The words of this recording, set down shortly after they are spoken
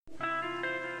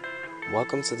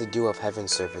Welcome to the Dew of Heaven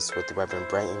service with Reverend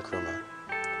Brighton Krumah.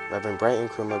 Reverend Brighton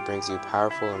Krumah brings you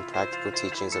powerful and practical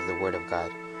teachings of the Word of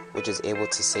God, which is able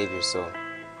to save your soul.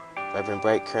 Reverend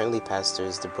Bright currently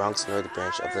pastors the Bronx North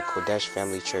Branch of the Kodesh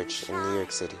Family Church in New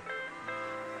York City,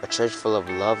 a church full of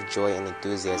love, joy, and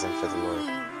enthusiasm for the Lord.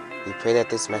 We pray that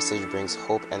this message brings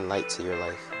hope and light to your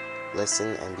life.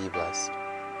 Listen and be blessed.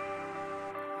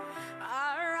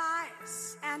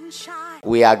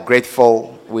 We are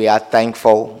grateful. We are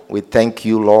thankful. We thank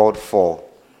you, Lord, for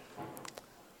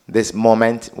this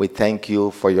moment. We thank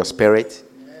you for your spirit.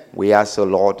 We ask, O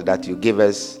Lord, that you give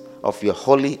us of your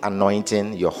holy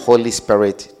anointing, your Holy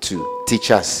Spirit to teach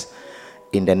us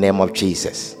in the name of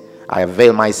Jesus. I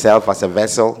avail myself as a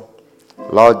vessel.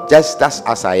 Lord, just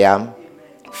as I am,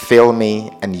 fill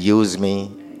me and use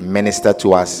me, minister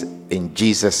to us in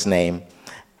Jesus' name.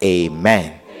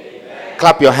 Amen.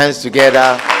 Clap your hands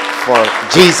together for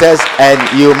Jesus,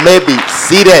 and you may be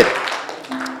seated.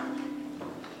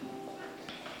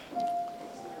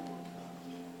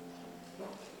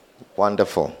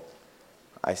 Wonderful.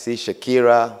 I see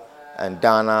Shakira and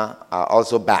Dana are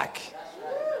also back.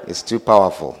 It's too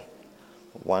powerful.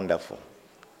 Wonderful.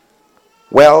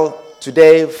 Well,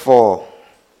 today for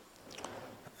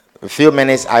a few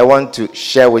minutes, I want to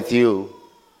share with you,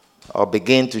 or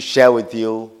begin to share with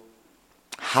you,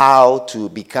 how to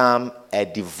become a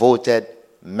devoted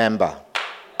member.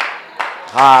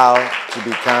 How to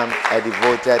become a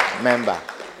devoted member.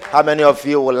 How many of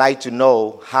you would like to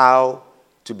know how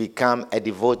to become a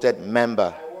devoted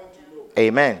member?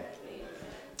 Amen.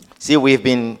 See, we've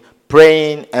been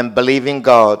praying and believing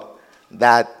God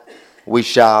that we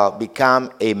shall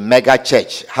become a mega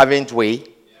church, haven't we? Yes.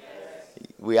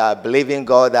 We are believing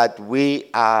God that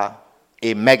we are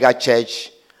a mega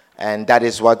church, and that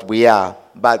is what we are.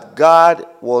 But God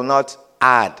will not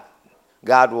add.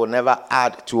 God will never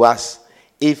add to us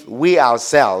if we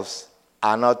ourselves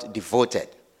are not devoted.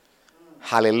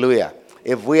 Hallelujah.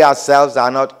 If we ourselves are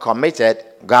not committed,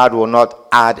 God will not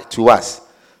add to us.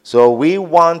 So we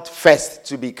want first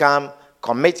to become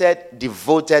committed,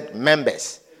 devoted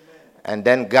members. And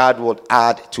then God will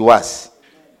add to us.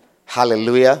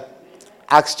 Hallelujah.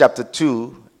 Acts chapter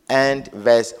 2 and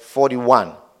verse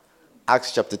 41.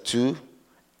 Acts chapter 2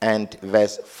 and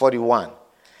verse 41.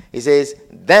 It says,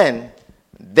 "Then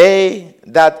they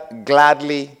that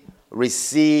gladly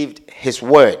received his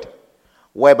word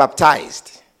were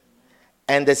baptized.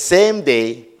 And the same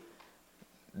day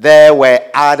there were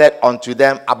added unto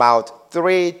them about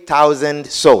 3,000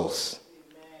 souls.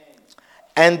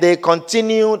 And they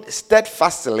continued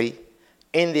steadfastly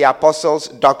in the apostles'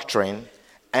 doctrine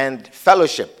and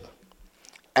fellowship,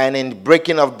 and in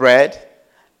breaking of bread,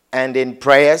 and in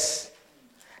prayers.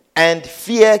 And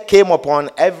fear came upon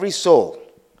every soul,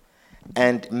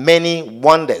 and many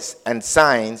wonders and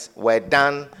signs were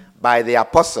done by the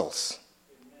apostles.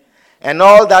 And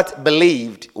all that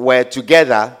believed were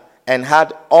together and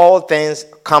had all things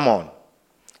common,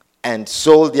 and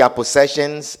sold their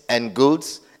possessions and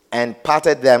goods, and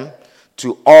parted them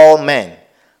to all men,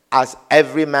 as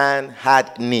every man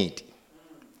had need.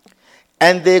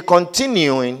 And they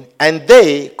continuing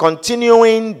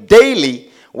daily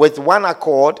with one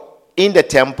accord in the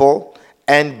temple,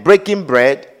 and breaking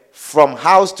bread from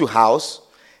house to house,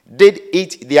 did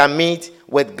eat their meat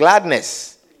with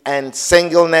gladness and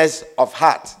singleness of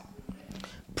heart,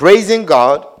 praising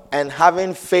God and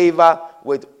having favor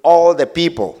with all the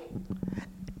people.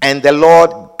 And the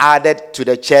Lord added to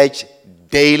the church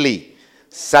daily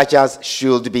such as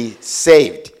should be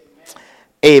saved."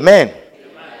 Amen.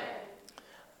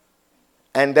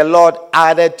 And the Lord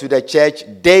added to the church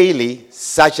daily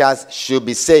such as should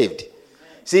be saved.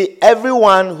 See,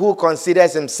 everyone who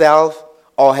considers himself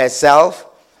or herself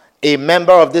a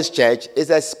member of this church is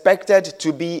expected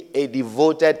to be a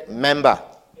devoted member.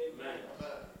 Amen.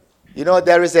 You know,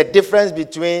 there is a difference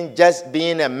between just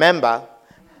being a member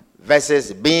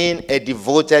versus being a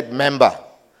devoted member.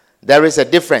 There is a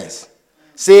difference.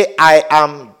 Say, I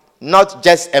am not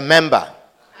just a member.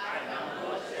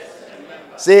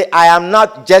 Say, I am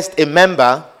not just a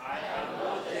member.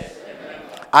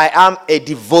 I am a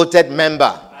devoted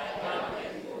member.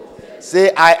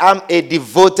 Say, I am a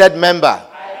devoted member.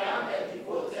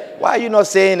 Why are you not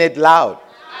saying it loud?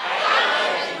 I am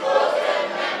a devoted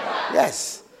member.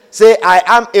 Yes. Say, I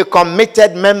am a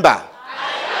committed member.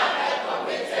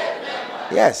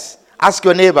 Yes. Ask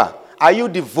your neighbor, are you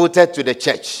devoted to the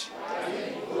church?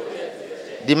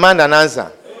 Demand an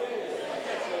answer.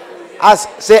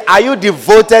 Say, are you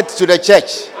devoted to the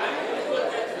church?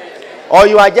 Or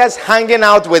you are just hanging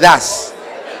out with us?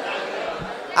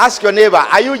 Ask your neighbor,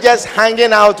 are you just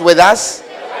hanging out with us?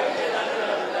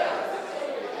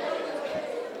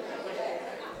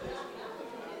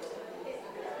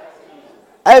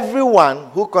 everyone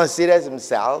who considers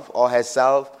himself or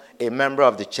herself a member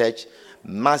of the church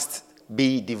must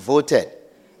be devoted.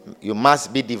 You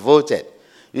must be devoted.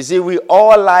 You see, we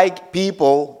all like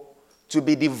people to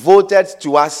be devoted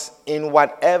to us in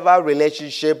whatever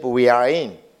relationship we are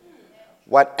in.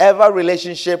 Whatever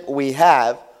relationship we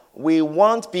have, we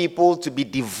want people to be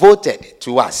devoted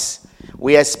to us.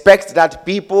 We expect that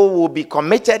people will be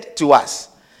committed to us.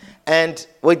 And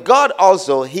with God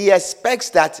also, he expects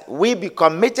that we be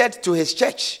committed to his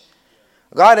church.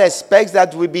 God expects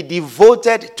that we be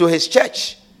devoted to his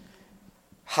church.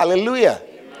 Hallelujah.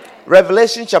 Amen.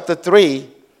 Revelation chapter 3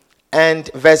 and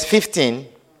verse 15.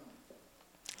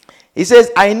 He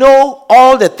says, I know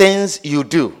all the things you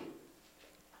do.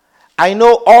 I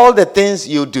know all the things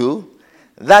you do,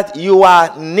 that you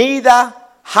are neither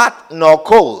hot nor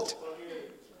cold.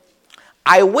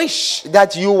 I wish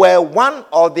that you were one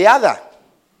or the other.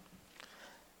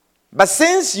 But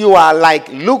since you are like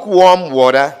lukewarm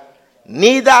water,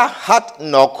 neither hot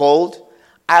nor cold,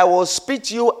 I will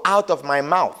spit you out of my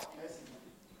mouth.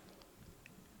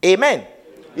 Amen.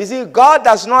 You see, God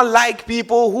does not like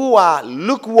people who are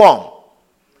lukewarm.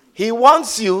 He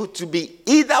wants you to be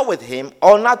either with him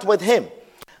or not with him.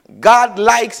 God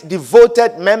likes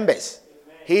devoted members.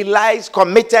 He likes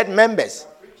committed members.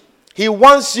 He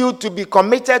wants you to be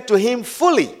committed to him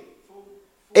fully.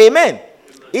 Amen.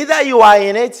 Either you are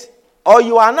in it or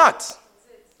you are not.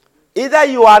 Either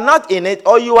you are not in it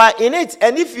or you are in it.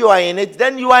 And if you are in it,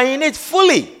 then you are in it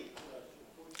fully.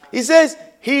 He says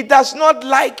he does not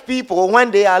like people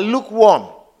when they are lukewarm.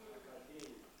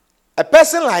 A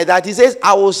person like that, he says,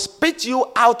 I will spit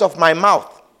you out of my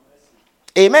mouth.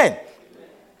 Amen.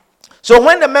 So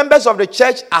when the members of the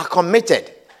church are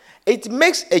committed, it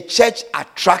makes a church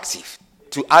attractive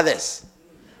to others.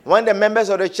 When the members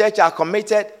of the church are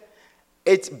committed,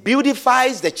 it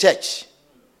beautifies the church.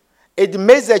 It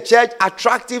makes the church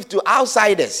attractive to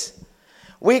outsiders.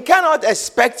 We cannot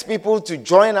expect people to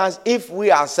join us if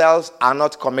we ourselves are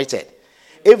not committed.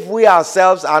 If we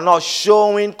ourselves are not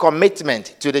showing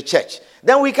commitment to the church,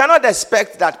 then we cannot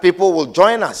expect that people will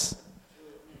join us.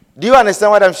 Do you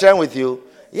understand what I'm sharing with you?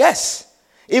 Yes.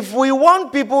 If we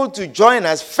want people to join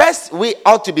us, first we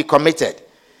ought to be committed.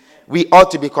 We ought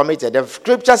to be committed. The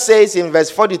scripture says in verse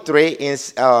 43 in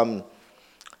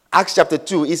Acts chapter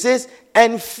 2, it says,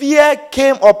 and fear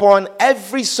came upon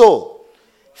every soul.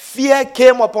 Fear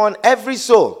came upon every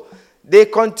soul. They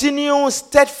continue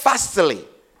steadfastly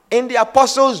in the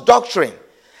apostles' doctrine.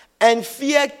 And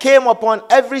fear came upon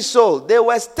every soul. They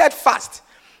were steadfast.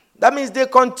 That means they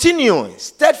continue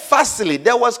steadfastly.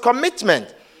 There was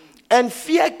commitment. And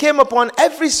fear came upon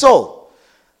every soul.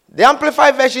 The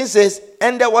Amplified Version says,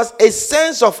 and there was a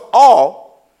sense of awe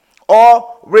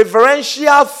or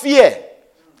reverential fear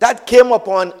that came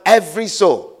upon every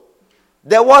soul.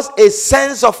 There was a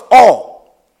sense of awe.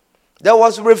 There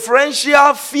was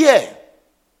reverential fear.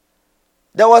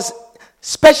 There was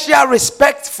special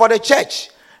respect for the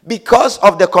church because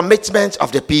of the commitment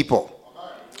of the people.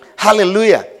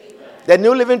 Hallelujah. The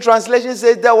New Living Translation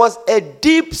says there was a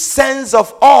deep sense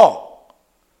of awe.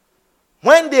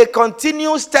 When they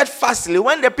continued steadfastly,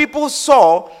 when the people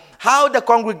saw how the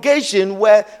congregation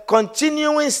were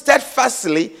continuing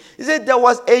steadfastly, he said there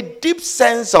was a deep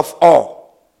sense of awe.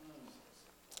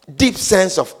 Deep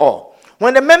sense of awe.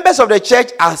 When the members of the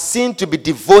church are seen to be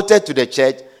devoted to the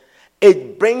church,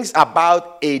 it brings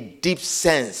about a deep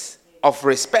sense of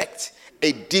respect,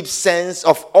 a deep sense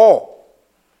of awe.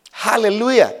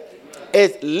 Hallelujah.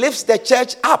 It lifts the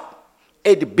church up.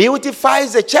 It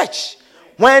beautifies the church.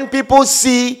 When people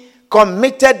see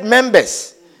committed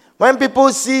members, when people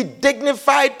see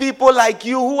dignified people like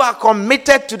you who are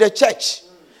committed to the church,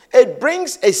 it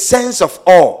brings a sense of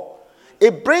awe.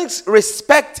 It brings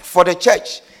respect for the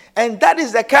church. And that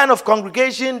is the kind of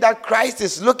congregation that Christ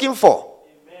is looking for.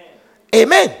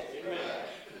 Amen. Amen.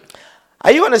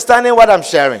 Are you understanding what I'm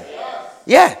sharing? Yes.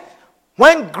 Yeah.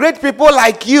 When great people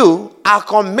like you are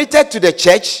committed to the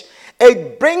church,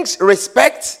 it brings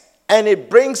respect and it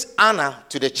brings honor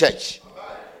to the church.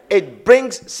 It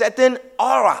brings certain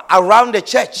aura around the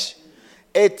church.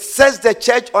 It sets the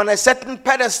church on a certain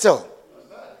pedestal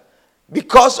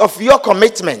because of your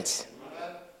commitment.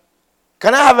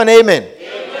 Can I have an amen?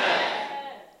 Amen.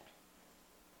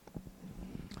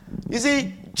 You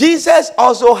see, Jesus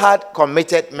also had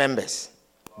committed members.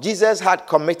 Jesus had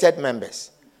committed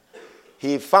members.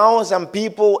 He found some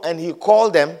people and he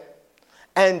called them,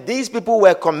 and these people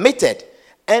were committed,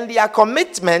 and their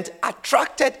commitment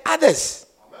attracted others.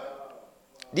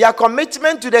 Their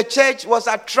commitment to the church was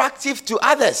attractive to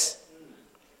others.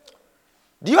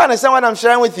 Do you understand what I'm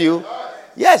sharing with you?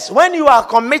 Yes, when you are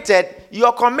committed,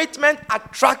 your commitment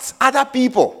attracts other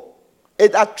people.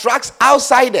 It attracts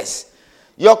outsiders.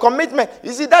 Your commitment,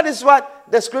 you see, that is what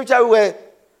the scripture we were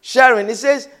sharing. It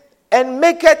says, and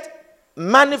make it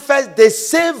manifest the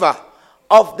savor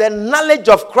of the knowledge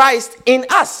of Christ in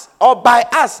us, or by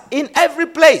us, in every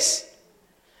place.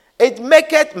 It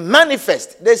make it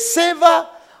manifest the savor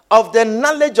of the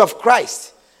knowledge of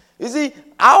Christ. You see,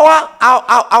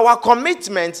 our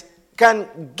commitment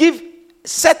can give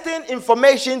certain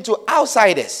information to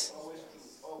outsiders.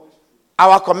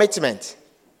 Our commitment.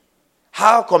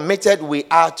 How committed we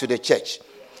are to the church.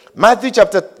 Matthew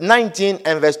chapter 19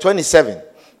 and verse 27.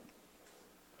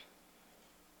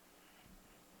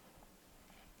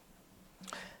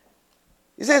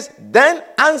 It says, then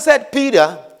answered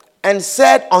Peter and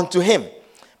said unto him,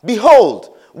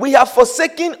 behold, we have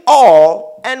forsaken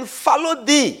all and followed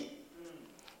thee.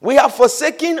 We have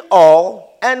forsaken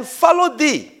all and followed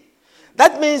thee.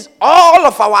 That means all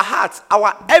of our hearts,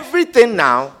 our everything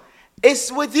now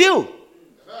is with you.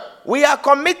 We are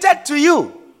committed to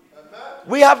you.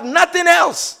 We have nothing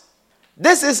else.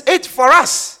 This is it for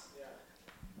us.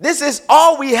 This is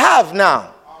all we have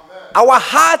now. Our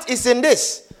heart is in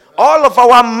this. All of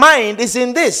our mind is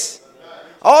in this.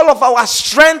 All of our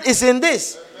strength is in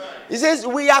this. He says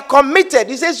we are committed.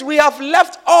 He says we have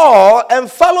left all and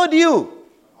followed you.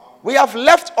 We have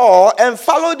left all and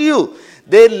followed you.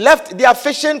 They left their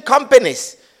fishing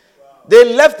companies.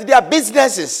 They left their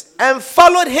businesses and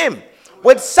followed him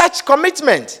with such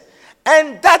commitment.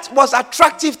 And that was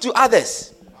attractive to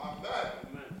others. Amen.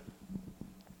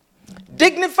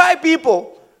 Dignified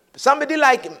people, somebody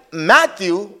like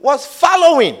Matthew was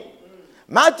following.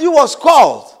 Matthew was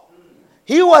called.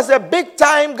 He was a big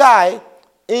time guy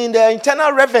in the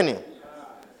internal revenue.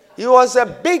 He was a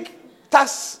big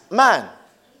tax man,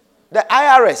 the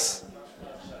IRS.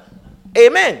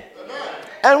 Amen.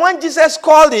 And when Jesus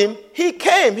called him, he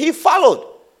came, he followed.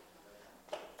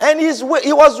 And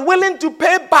he was willing to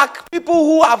pay back people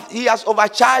who he has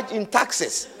overcharged in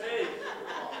taxes.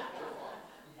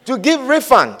 To give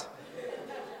refund.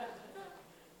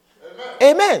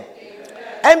 Amen.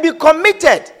 And be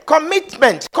committed.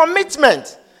 Commitment.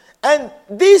 And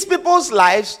these people's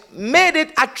lives made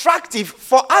it attractive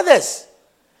for others.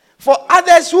 For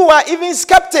others who are even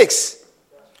skeptics.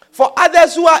 For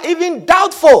others who are even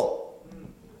doubtful.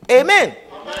 Amen.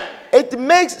 It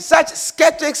makes such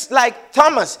skeptics like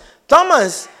Thomas.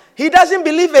 Thomas, he doesn't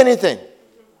believe anything.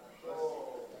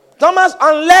 Thomas,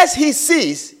 unless he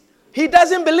sees, he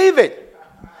doesn't believe it.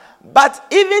 But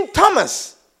even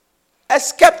Thomas, a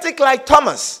skeptic like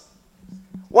Thomas,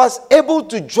 was able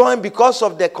to join because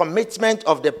of the commitment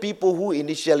of the people who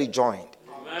initially joined.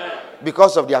 Amen.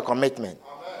 Because of their commitment.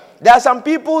 Amen. There are some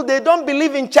people, they don't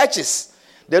believe in churches.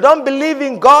 They don't believe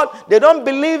in God. They don't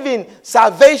believe in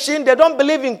salvation. They don't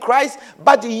believe in Christ.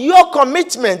 But your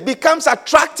commitment becomes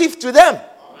attractive to them.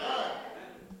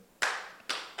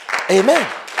 Amen. Amen.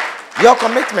 Your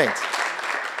commitment,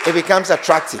 it becomes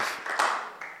attractive.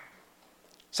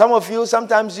 Some of you,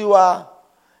 sometimes you are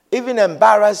even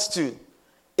embarrassed to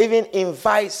even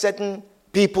invite certain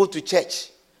people to church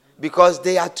because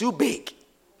they are too big.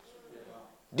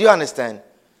 Do you understand?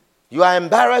 You are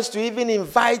embarrassed to even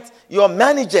invite your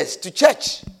managers to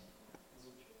church.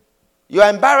 You are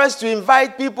embarrassed to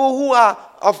invite people who are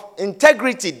of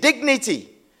integrity, dignity,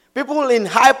 people in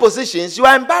high positions. You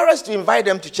are embarrassed to invite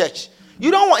them to church.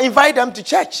 You don't want to invite them to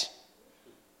church.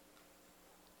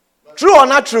 True or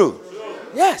not true? True.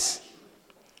 Yes.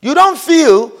 You don't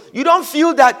feel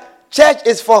that church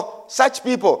is for such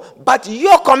people. But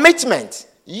your commitment,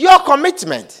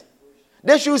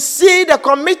 they should see the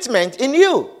commitment in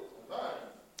you.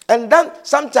 And then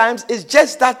sometimes it's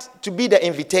just that to be the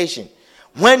invitation.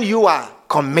 When you are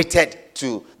committed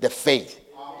to the faith.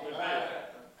 Amen.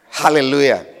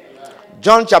 Hallelujah. Amen.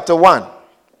 John chapter 1,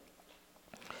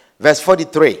 verse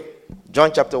 43.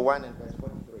 John chapter 1 and verse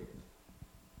 43.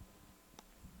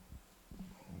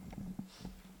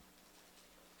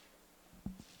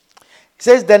 It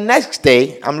says, the next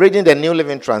day, I'm reading the New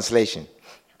Living Translation.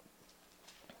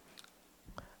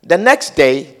 The next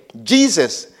day,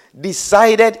 Jesus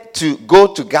decided to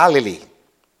go to Galilee.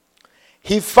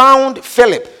 He found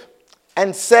Philip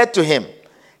and said to him,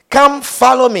 come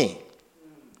follow me.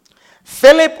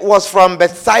 Philip was from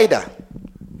Bethsaida,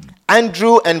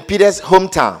 Andrew and Peter's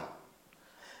hometown.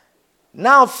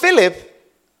 Now Philip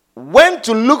went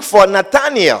to look for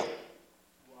Nathanael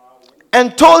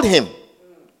and told him,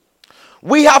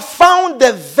 we have found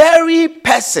the very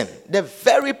person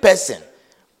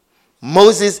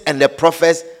Moses and the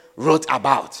prophets wrote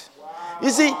about. You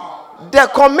see, the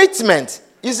commitment.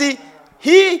 You see,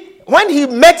 he when he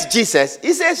met Jesus,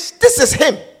 he says, this is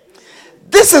him.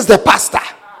 This is the pastor.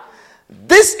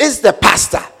 This is the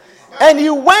pastor. And he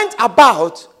went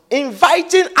about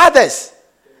inviting others.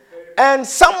 And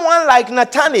someone like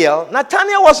Nathanael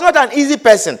was not an easy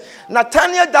person.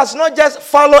 Nathanael does not just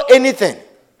follow anything.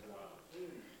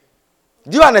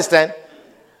 Do you understand?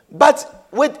 But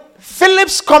with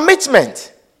Philip's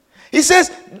commitment, he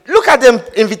says, look at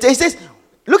the invitation. He says,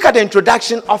 look at the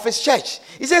introduction of his church.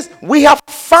 He says, we have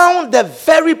found the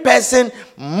very person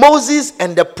Moses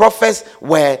and the prophets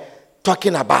were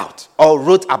talking about or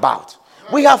wrote about.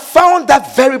 We have found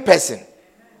that very person.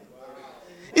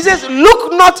 He says,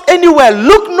 look not anywhere.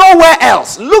 Look nowhere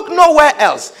else. Look nowhere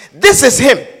else. This is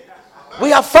him.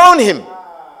 We have found him.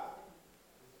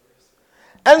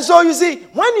 And so you see,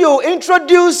 when you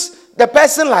introduce the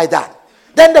person like that,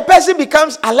 then the person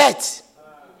becomes alert.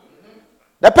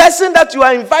 The person that you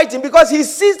are inviting, because he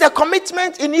sees the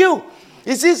commitment in you.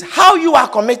 He sees how you are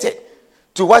committed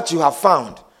to what you have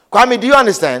found. Kwame, do you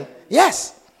understand?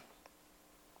 Yes.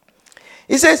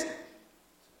 He says,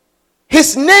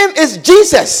 his name is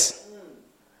Jesus.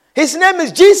 His name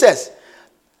is Jesus.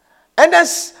 And then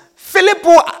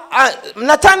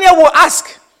Nathanael will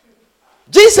ask,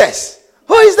 Jesus,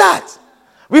 who is that?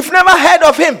 We've never heard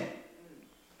of him.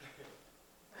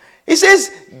 He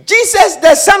says, Jesus,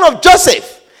 the son of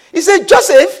Joseph. He says,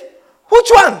 Joseph, which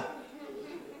one?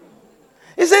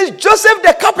 He says, Joseph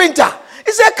the carpenter.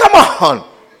 He said, come on.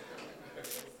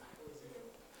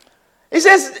 He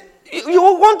says, you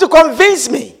want to convince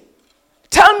me.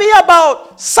 Tell me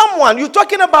about someone. You're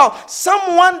talking about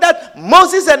someone that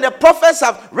Moses and the prophets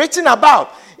have written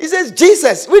about. He says,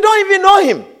 Jesus. We don't even know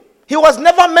him. He was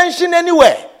never mentioned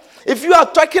anywhere. If you are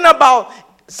talking about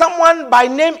someone by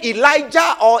name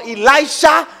Elijah or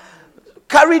Elisha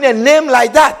carrying a name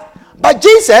like that. But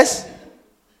Jesus,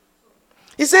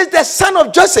 he says, the son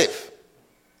of Joseph.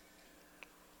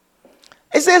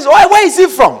 He says, where is he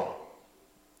from?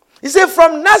 He said,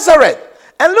 from Nazareth.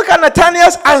 And look at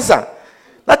Nathanael's answer.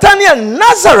 Nathanael,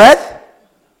 Nazareth?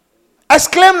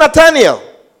 Exclaimed Nathanael.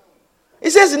 He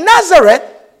says, Nazareth?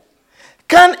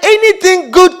 Can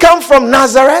anything good come from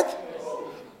Nazareth?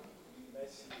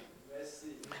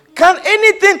 Can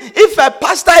anything, if a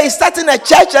pastor is starting a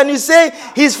church and you say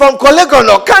he's from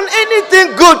Kolegono, can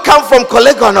anything good come from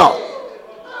Kolegono?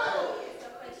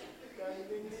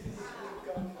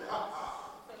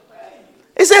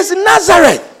 He says,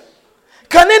 Nazareth.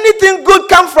 Can anything good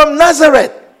come from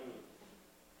Nazareth?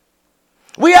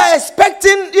 We are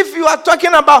expecting, if you are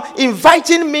talking about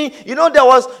inviting me, there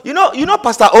was,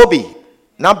 Pastor Obi,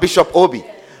 now Bishop Obi.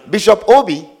 Bishop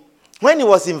Obi, when he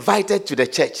was invited to the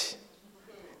church,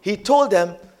 he told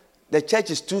them the church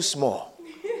is too small.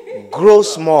 Grow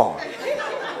small.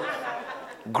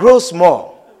 Grow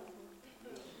small.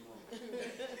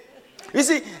 You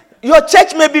see, your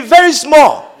church may be very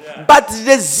small, but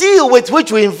the zeal with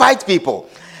which we invite people,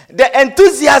 the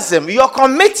enthusiasm, your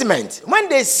commitment, when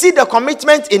they see the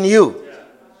commitment in you,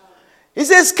 he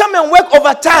says, come and work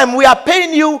overtime. We are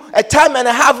paying you a time and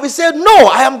a half. We say, no,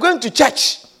 I am going to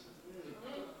church.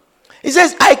 He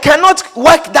says, I cannot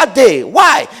work that day.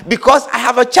 Why? Because I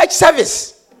have a church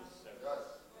service.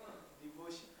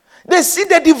 They see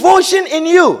the devotion in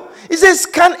you. He says,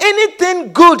 can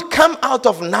anything good come out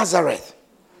of Nazareth?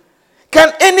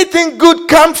 Can anything good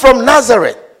come from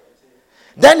Nazareth?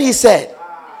 Then he said,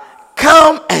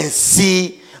 come and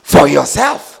see for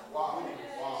yourself.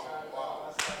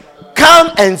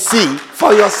 Come and see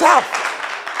for yourself.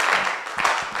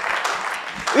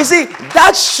 You see,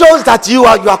 that shows that you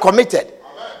are committed.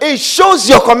 It shows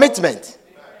your commitment.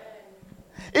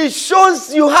 It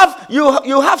shows you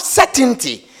have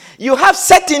certainty. You have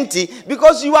certainty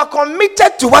because you are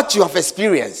committed to what you have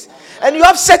experienced. And you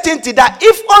have certainty that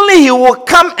if only he will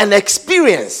come and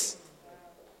experience.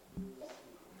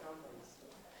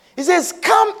 He says,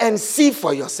 come and see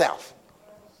for yourself.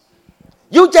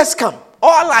 You just come.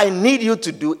 All I need you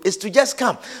to do is to just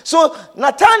come. So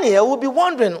Nathanael will be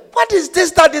wondering, what is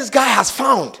this that this guy has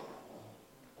found?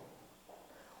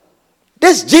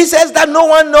 This Jesus that no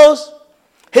one knows.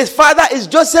 His father is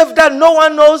Joseph that no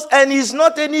one knows. And he's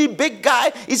not any big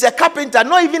guy. He's a carpenter,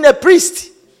 not even a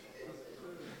priest.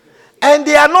 And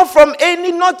they are not from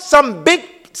not some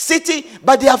big city,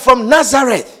 but they are from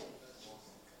Nazareth.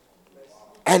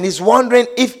 And he's wondering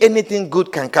if anything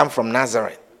good can come from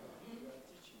Nazareth.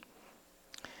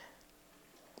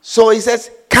 So he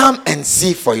says, come and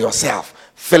see for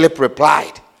yourself. Philip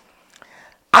replied.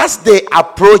 As they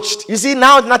approached, you see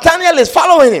now Nathanael is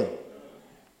following him.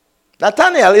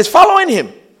 Nathanael is following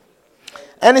him.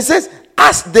 And he says,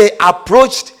 as they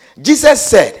approached, Jesus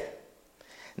said,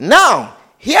 now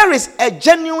here is a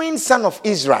genuine son of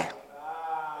Israel.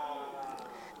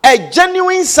 A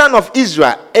genuine son of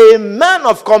Israel. A man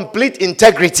of complete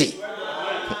integrity.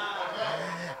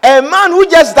 A man who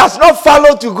just does not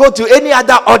follow to go to any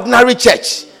other ordinary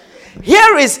church.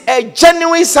 Here is a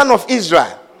genuine son of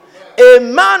Israel. A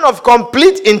man of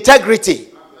complete integrity.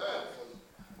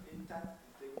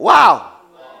 Wow.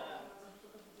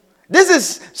 This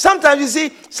is, sometimes you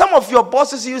see, some of your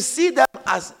bosses, you see them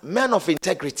as men of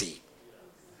integrity.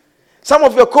 Some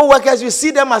of your co-workers, you see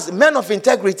them as men of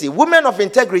integrity, women of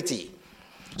integrity.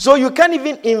 So you can't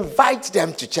even invite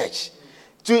them to church.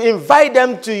 To invite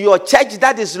them to your church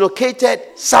that is located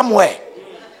somewhere.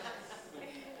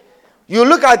 You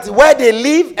look at where they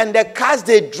live and the cars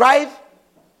they drive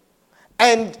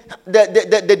and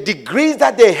the degrees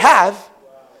that they have.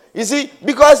 You see,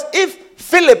 because if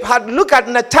Philip had looked at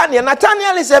Nathanael,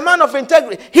 Nathanael is a man of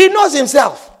integrity. He knows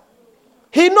himself.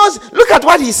 He knows. Look at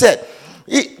what he said.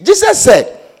 Jesus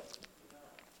said,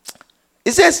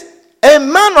 he says, a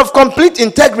man of complete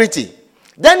integrity.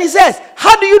 Then he says,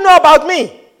 how do you know about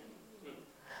me?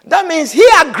 That means he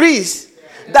agrees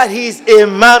that he is a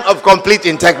man of complete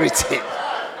integrity.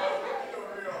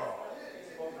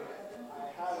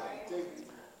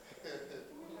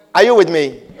 Are you with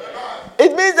me?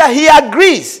 It means that he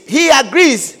agrees. He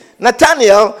agrees.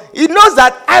 Nathanael, he knows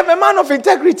that I'm a man of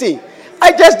integrity.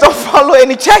 I just don't follow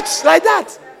any church like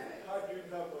that.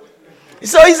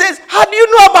 So he says, how do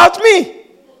you know about me?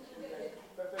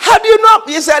 How do you know?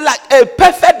 He said, like a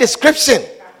perfect description.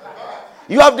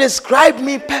 You have described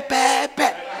me,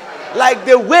 like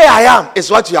the way I am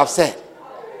is what you have said.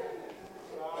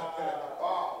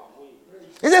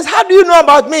 He says, how do you know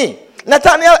about me?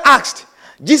 Nathanael asked.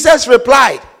 Jesus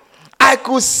replied, I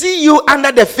could see you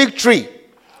under the fig tree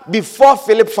before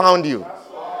Philip found you.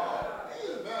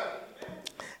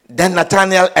 Then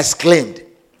Nathanael exclaimed,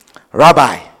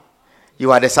 Rabbi,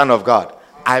 you are the Son of God.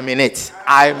 I'm in it.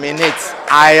 I'm in it.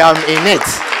 I am in it.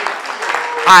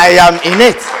 I am in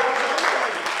it.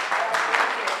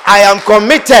 I am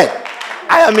committed.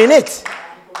 I am in it.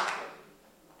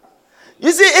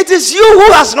 You see, it is you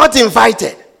who has not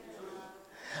invited.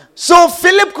 So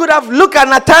Philip could have looked at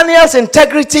Nathanael's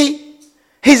integrity,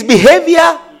 his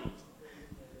behavior,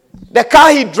 the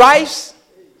car he drives,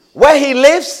 where he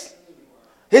lives,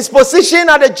 his position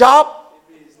at the job,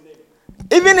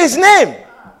 even his name,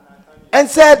 and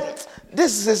said,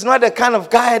 this is not the kind of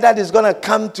guy that is going to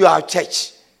come to our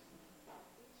church.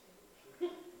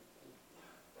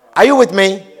 Are you with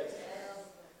me?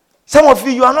 Some of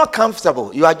you are not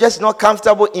comfortable. You are just not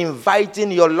comfortable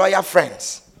inviting your lawyer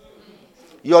friends,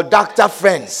 your doctor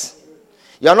friends.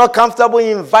 You are not comfortable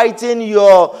inviting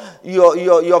your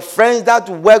friends that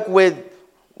work with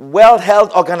World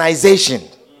Health Organization,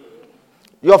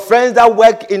 your friends that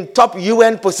work in top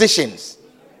UN positions.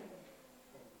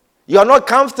 You are not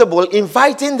comfortable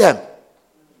inviting them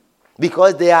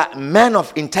because they are men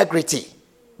of integrity.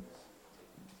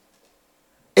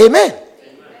 Amen.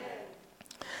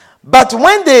 But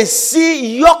when they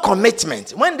see your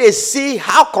commitment, when they see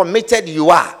how committed you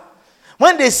are,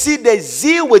 when they see the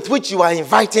zeal with which you are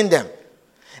inviting them,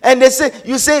 and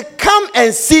you say, come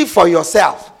and see for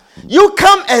yourself. You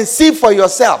come and see for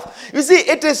yourself. You see,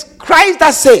 it is Christ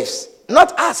that saves,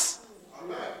 not us.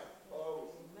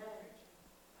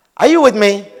 Are you with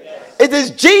me? Yes. It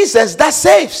is Jesus that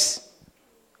saves.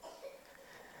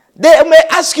 They may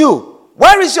ask you,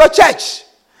 where is your church?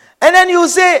 And then you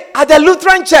say, at the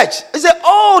Lutheran church. You say,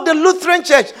 oh, the Lutheran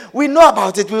church. We know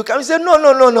about it. We come. You say,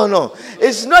 no.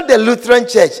 It's not the Lutheran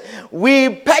church. We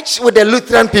patch with the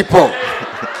Lutheran people.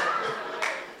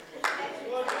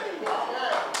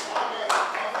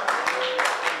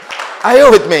 Are you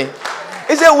with me?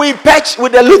 He said, we patch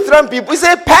with the Lutheran people. He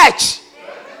said, patch.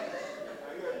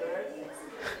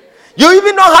 You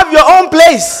even don't have your own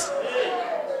place.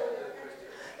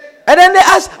 And then they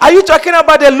ask, are you talking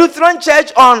about the Lutheran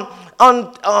church on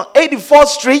 84th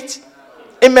Street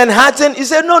in Manhattan? He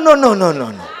said, no.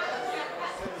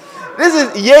 This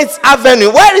is Yates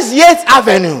Avenue. Where is Yates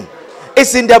Avenue?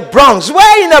 It's in the Bronx.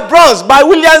 Where in the Bronx? By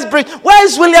Williamsbridge. Where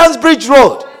is Williamsbridge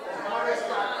Road?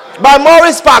 By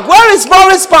Morris Park. Where is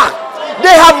Morris Park? They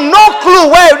have no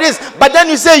clue where it is. But then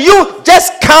you say, you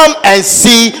just come and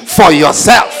see for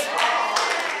yourself.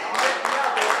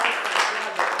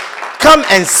 Come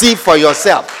and see for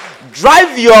yourself.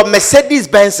 Drive your Mercedes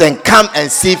Benz and come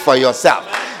and see for yourself.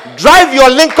 Drive your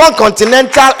Lincoln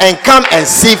Continental and come and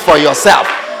see for yourself.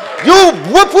 You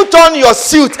will put on your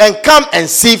suit and come and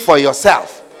see for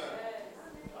yourself.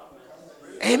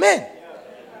 Amen.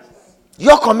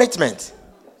 Your commitment.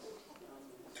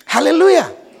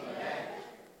 Hallelujah.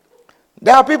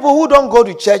 There are people who don't go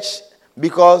to church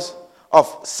because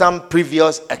of some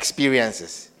previous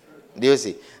experiences. Do you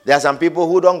see? There are some people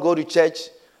who don't go to church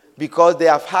because they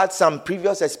have had some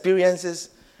previous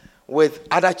experiences with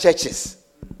other churches.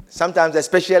 Sometimes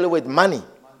especially with money.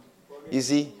 You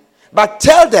see? But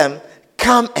tell them,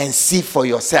 come and see for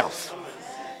yourself.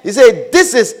 You say,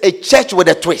 this is a church with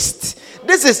a twist.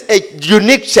 This is a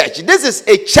unique church. This is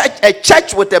a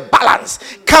church with a balance.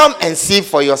 Come and see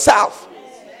for yourself.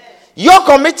 Your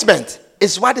commitment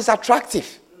is what is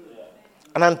attractive.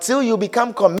 And until you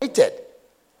become committed,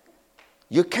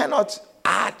 you cannot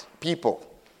add people.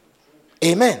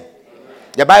 Amen.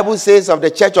 The Bible says of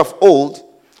the church of old,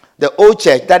 the old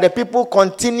church, that the people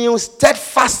continue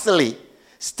steadfastly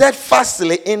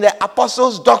in the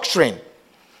apostles' doctrine.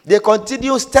 They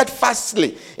continue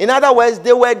steadfastly. In other words,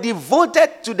 they were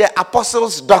devoted to the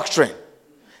apostles' doctrine.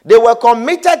 They were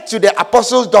committed to the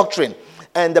apostles' doctrine.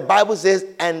 And the Bible says,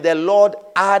 and the Lord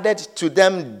added to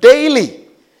them daily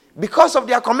because of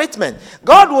their commitment.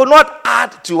 God will not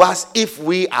add to us if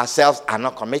we ourselves are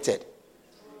not committed.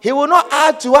 He will not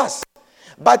add to us.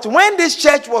 But when this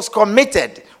church was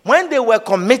committed, when they were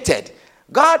committed,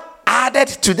 God added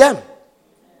to them.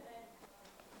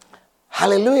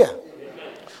 Hallelujah.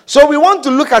 Amen. So we want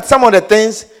to look at some of the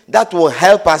things that will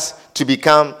help us to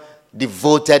become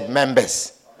devoted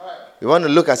members. We want to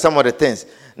look at some of the things.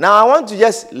 Now I want to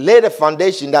just lay the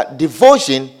foundation that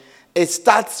devotion, it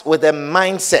starts with a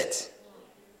mindset.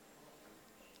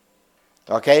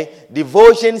 Okay?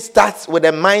 Devotion starts with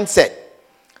a mindset.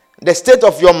 The state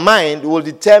of your mind will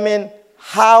determine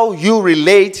how you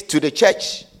relate to the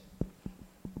church.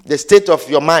 The state of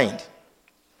your mind.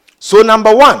 So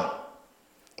number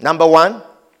one,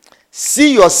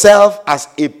 see yourself as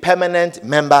a permanent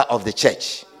member of the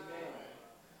church.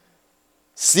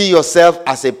 See yourself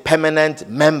as a permanent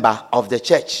member of the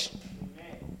church.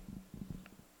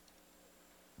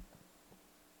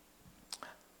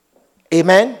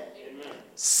 Amen.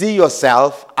 See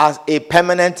yourself as a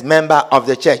permanent member of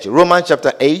the church. Romans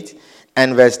chapter 8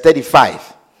 and verse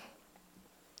 35.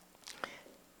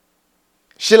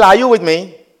 Sheila, are you with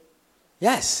me?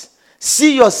 Yes.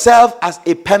 See yourself as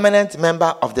a permanent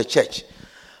member of the church.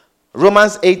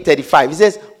 Romans 8:35. It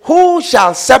says, who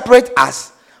shall separate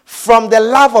us from the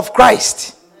love of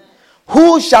Christ?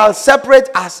 Who shall separate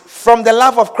us from the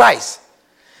love of Christ?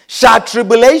 Shall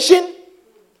tribulation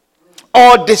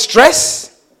or distress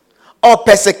or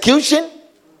persecution,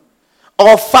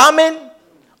 or famine,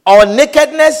 or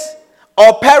nakedness,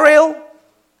 or peril,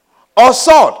 or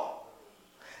sword?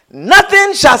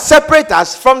 Nothing shall separate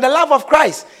us from the love of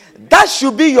Christ. That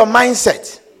should be your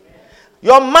mindset.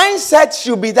 Your mindset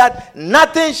should be that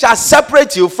nothing shall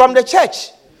separate you from the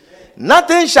church.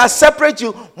 Nothing shall separate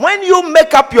you. When you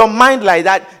make up your mind like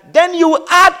that, then you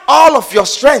add all of your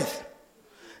strength.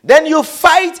 Then you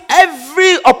fight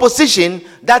every opposition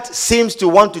that seems to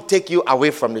want to take you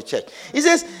away from the church. He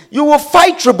says, you will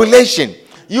fight tribulation.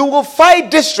 You will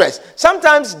fight distress.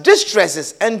 Sometimes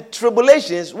distresses and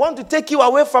tribulations want to take you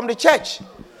away from the church.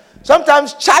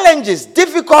 Sometimes challenges,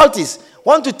 difficulties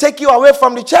want to take you away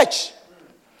from the church.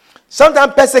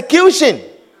 Sometimes persecution,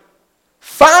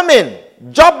 famine,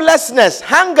 joblessness,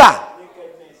 hunger,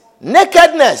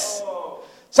 nakedness.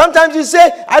 Sometimes you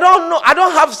say, I don't know, I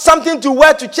don't have something to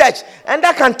wear to church. And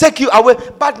that can take you away.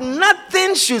 But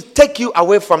nothing should take you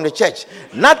away from the church.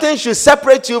 Nothing should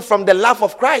separate you from the love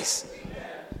of Christ.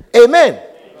 Amen. Amen.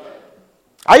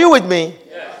 Are you with me?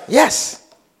 Yes.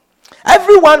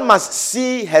 Everyone must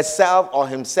see herself or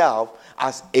himself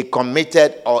as a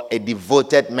committed or a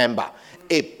devoted member.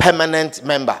 A permanent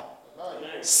member.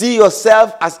 Amen. See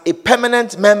yourself as a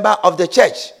permanent member of the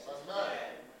church.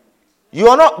 You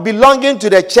are not belonging to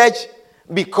the church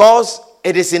because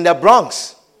it is in the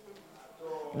Bronx.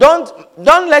 Don't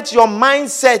let your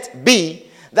mindset be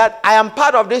that I am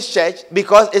part of this church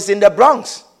because it's in the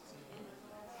Bronx.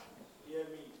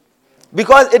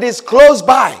 Because it is close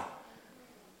by.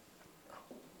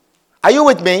 Are you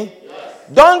with me?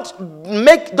 Yes.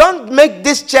 Don't make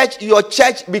this church your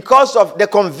church because of the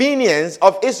convenience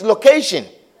of its location.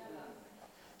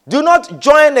 Do not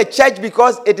join a church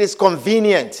because it is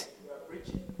convenient.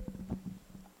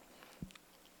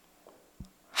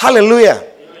 Hallelujah.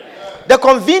 Amen. The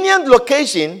convenient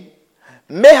location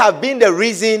may have been the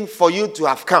reason for you to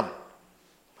have come.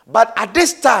 But at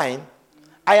this time,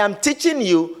 I am teaching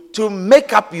you to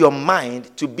make up your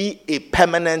mind to be a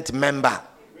permanent member.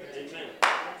 Amen.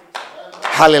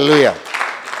 Hallelujah.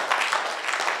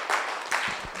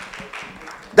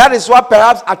 That is what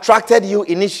perhaps attracted you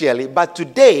initially. But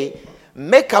today,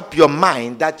 make up your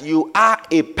mind that you are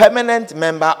a permanent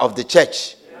member of the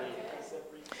church.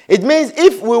 It means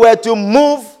if we were to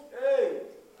move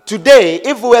today,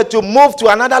 if we were to move to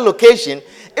another location,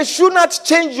 it should not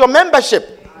change your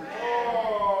membership.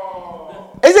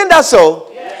 Isn't that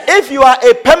so? Yes. If you are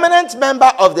a permanent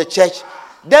member of the church,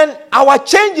 then our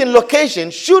change in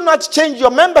location should not change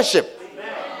your membership.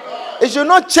 It should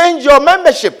not change your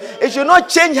membership. It should not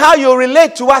change how you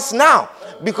relate to us now,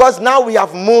 because now we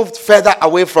have moved further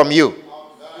away from you.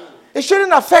 It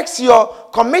shouldn't affect your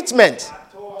commitment.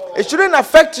 It shouldn't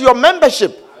affect your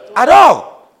membership at all.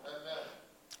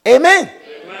 Amen.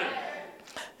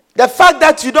 The fact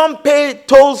that you don't pay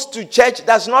tolls to church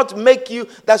does not make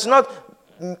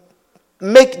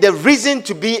the reason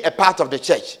to be a part of the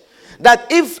church. That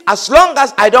if, as long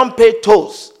as I don't pay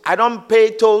tolls, I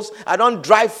don't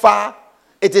drive far,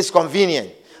 it is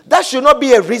convenient. That should not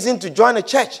be a reason to join a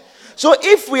church. So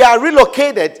if we are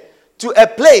relocated to a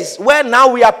place where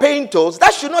now we are paying tolls,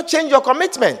 that should not change your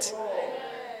commitment.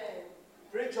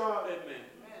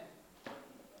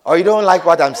 Or you don't like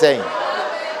what I'm saying?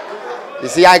 You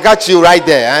see, I got you right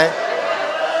there.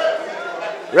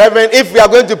 Reverend, if we are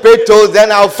going to pay tolls,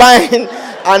 then I'll find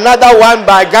another one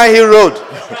by Ganhi Road.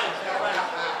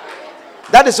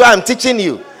 That is why I'm teaching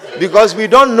you. Because we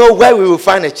don't know where we will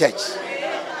find a church.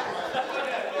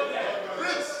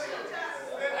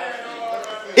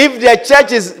 If the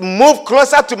church is moved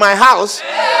closer to my house,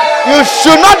 you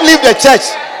should not leave the church.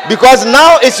 Because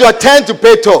now it's your turn to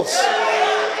pay tolls.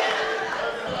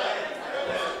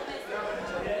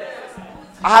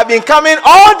 I have been coming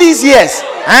all these years.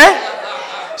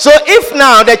 So if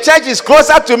now the church is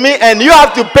closer to me and you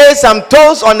have to pay some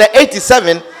tolls on the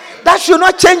 87, that should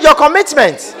not change your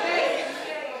commitment.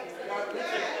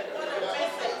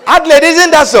 Adelaide,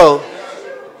 isn't that so?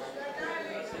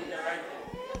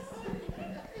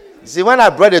 See, when I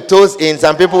brought the tolls in,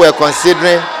 some people were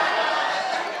considering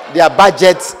their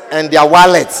budgets and their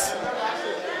wallets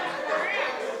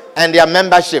and their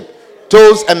membership.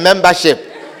 Tolls and membership.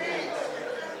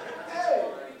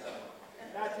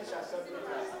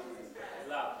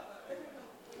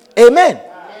 Amen.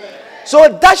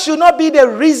 So that should not be the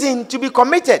reason to be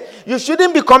committed. You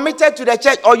shouldn't be committed to the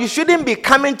church, or you shouldn't be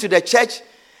coming to the church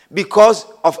because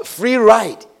of free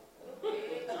ride.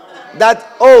 That,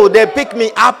 they pick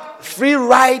me up, free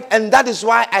ride, and that is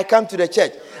why I come to the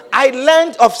church. I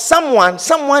learned of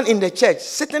someone in the church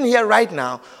sitting here right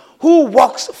now who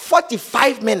walks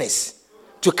 45 minutes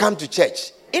to come to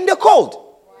church in the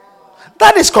cold.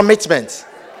 That is commitment.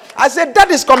 I said,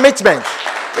 that is commitment.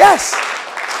 Yes.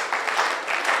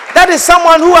 That is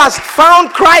someone who has found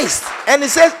Christ and he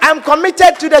says, I'm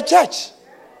committed to the church.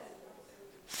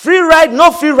 Free ride, no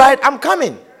free ride, I'm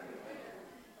coming.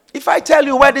 If I tell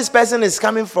you where this person is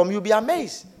coming from, you'll be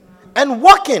amazed. And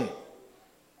walking.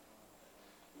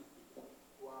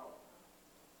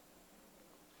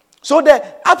 So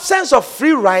the absence of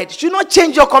free ride should not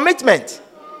change your commitment.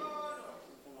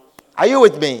 Are you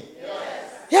with me?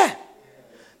 Yes. Yeah.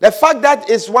 The fact that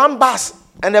it's one bus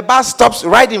and the bus stops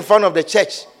right in front of the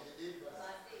church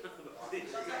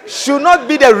should not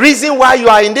be the reason why you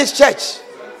are in this church.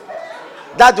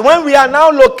 That when we are now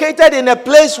located in a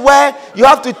place where you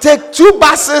have to take 2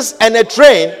 buses and a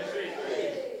train,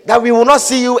 that we will not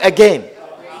see you again.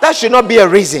 That should not be a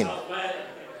reason.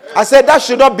 I said that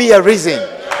should not be a reason.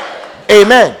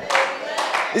 Amen.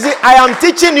 You see, I am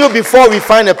teaching you before we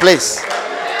find a place.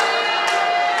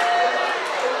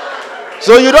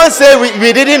 So you don't say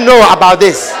we didn't know about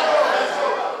this.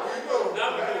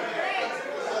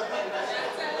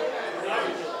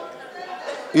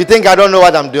 You think I don't know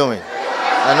what I'm doing?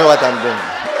 I know what I'm doing.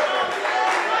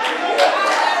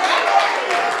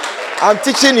 I'm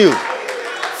teaching you.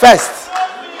 First,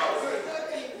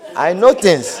 I know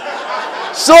things.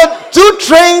 So 2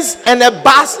 trains and a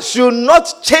bus should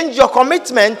not change your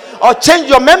commitment or change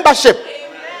your membership.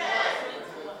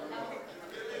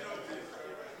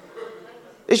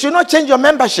 It should not change your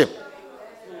membership.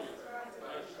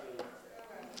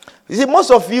 You see,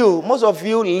 most of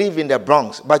you live in the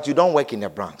Bronx, but you don't work in the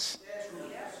Bronx.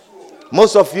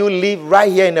 Most of you live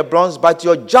right here in the Bronx, but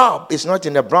your job is not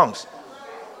in the Bronx.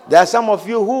 There are some of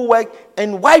you who work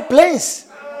in White Plains.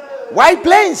 White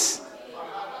Plains.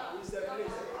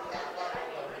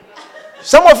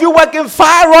 Some of you work in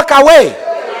Far Rockaway.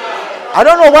 I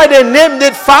don't know why they named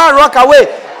it Far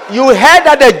Rockaway. You heard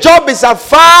that the job is a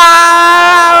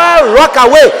Far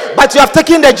Rockaway, but you have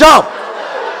taken the job.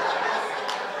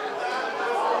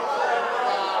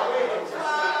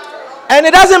 And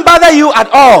it doesn't bother you at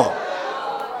all.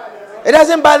 It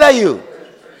doesn't bother you.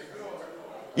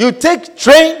 You take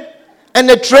train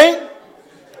and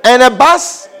a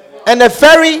bus and a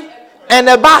ferry and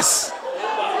a bus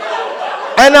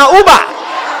and an Uber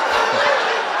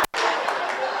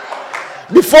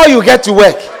before you get to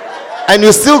work. And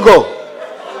you still go.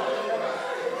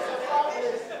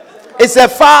 It's a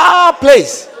far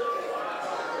place.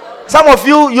 Some of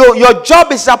you, your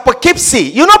job is at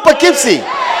Poughkeepsie. You know Poughkeepsie?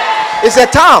 It's a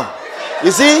town.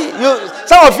 You see?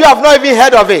 Some of you have not even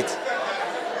heard of it.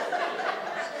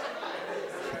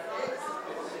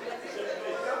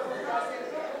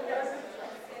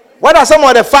 What are some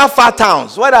of the far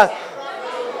towns? What are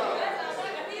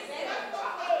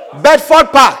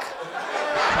Bedford Park?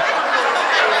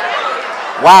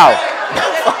 Wow.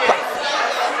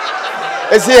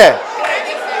 It's here.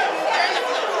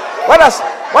 What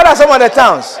are some of the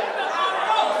towns?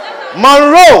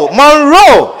 Monroe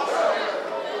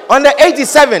on the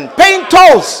 87. Paying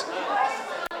tolls.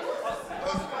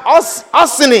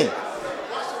 Ossini.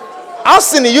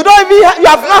 You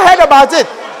have not heard about it,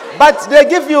 but they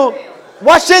give you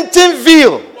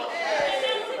Washingtonville.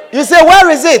 You say, where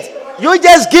is it? You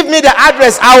just give me the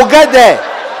address. I will get there.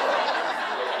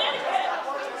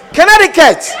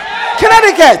 Connecticut.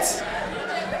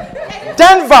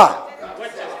 Denver.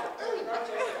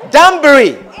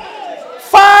 Danbury.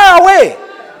 Far away.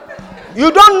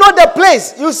 You don't know the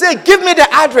place. You say, give me the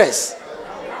address.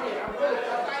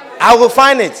 I will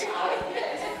find it.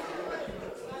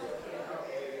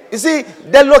 You see,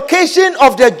 the location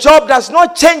of the job does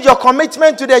not change your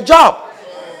commitment to the job.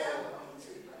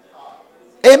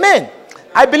 Amen.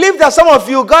 I believe that some of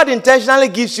you, God intentionally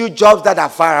gives you jobs that are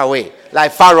far away,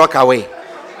 like Far Rockaway.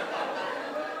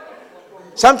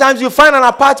 Sometimes you find an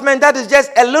apartment that is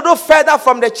just a little further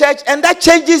from the church, and that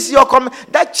changes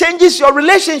your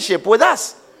relationship with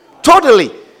us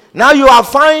totally. Now you have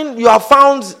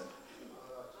found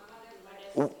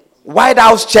White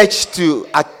House Church to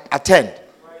attend.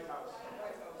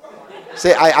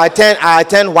 Say, I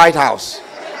attend White House.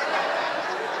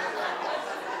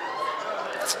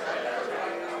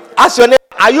 Ask your neighbor,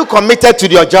 are you committed to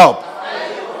your job?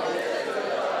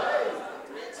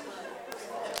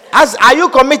 Are you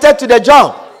committed to the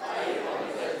job?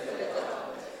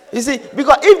 You see,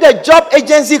 because if the job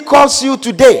agency calls you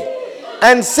today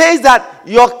and says that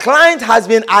your client has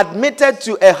been admitted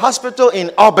to a hospital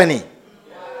in Albany,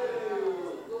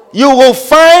 you will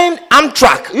find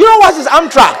Amtrak. You know what is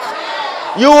Amtrak?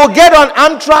 You will get on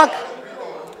Amtrak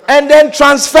and then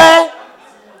transfer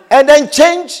and then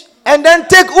change and then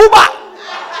take Uber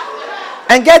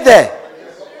and get there.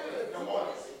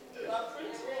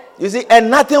 You see, and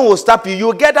nothing will stop you.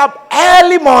 You get up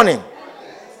early morning.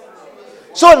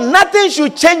 So nothing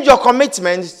should change your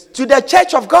commitment to the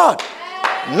church of God.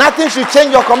 Nothing should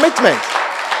change your commitment.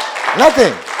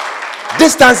 Nothing.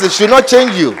 Distances should not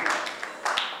change you.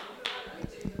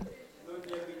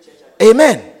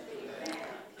 Amen.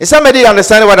 Is somebody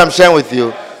understanding what I'm sharing with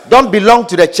you? Don't belong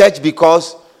to the church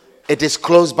because it is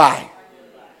close by.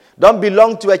 Don't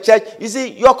belong to a church. You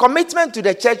see, your commitment to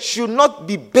the church should not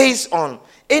be based on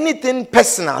anything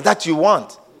personal that you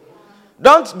want.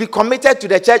 Don't be committed to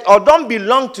the church, or don't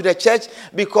belong to the church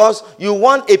because you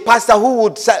want a pastor who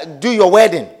would do your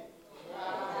wedding.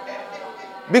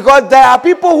 Because there are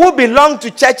people who belong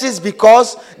to churches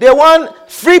because they want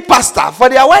free pastor for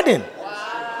their wedding.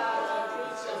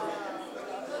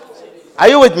 Are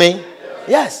you with me?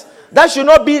 Yes. That should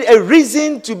not be a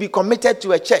reason to be committed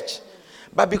to a church.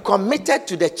 But be committed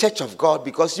to the church of God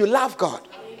because you love God.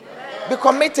 Be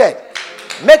committed.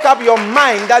 Make up your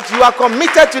mind that you are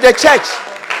committed to the church.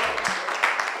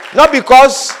 Not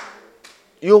because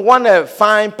you want a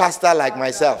fine pastor like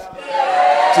myself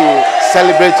to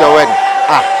celebrate your wedding.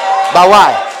 But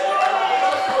why?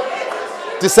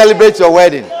 To celebrate your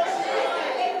wedding.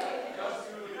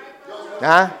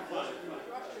 Yeah.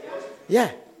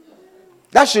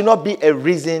 That should not be a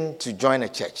reason to join a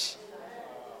church.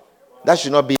 That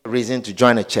should not be a reason to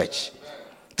join a church.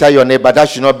 Tell your neighbor, that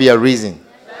should not be a reason.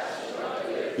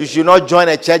 You should not join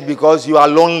a church because you are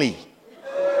lonely.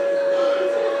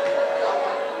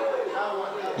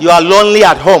 You are lonely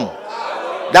at home.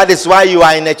 That is why you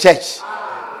are in a church.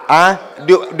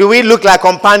 Do we look like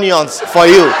companions for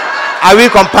you? Are we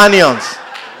companions?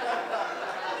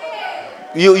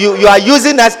 You are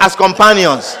using us as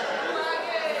companions.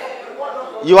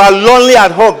 You are lonely at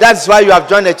home. That's why you have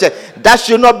joined a church. That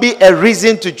should not be a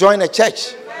reason to join a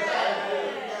church.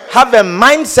 Have a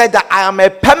mindset that I am a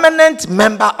permanent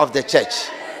member of the church.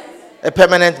 A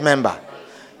permanent member.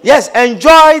 Yes,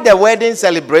 enjoy the wedding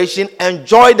celebration.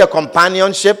 Enjoy the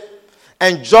companionship.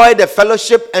 Enjoy the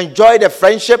fellowship. Enjoy the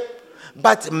friendship.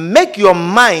 But make your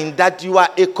mind that you are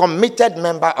a committed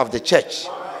member of the church.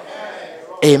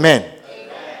 Amen.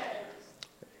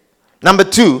 Number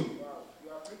 2.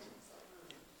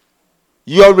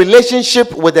 Your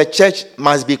relationship with the church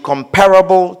must be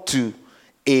comparable to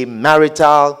a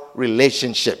marital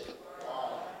relationship.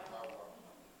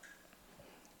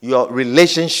 your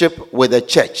relationship with the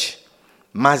church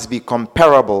must be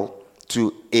comparable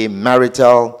to a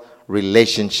marital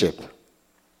relationship.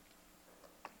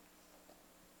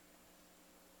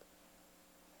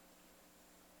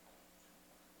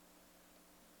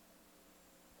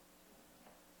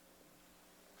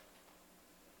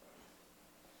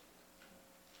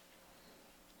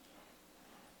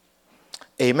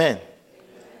 Amen.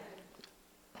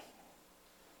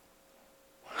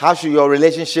 How should your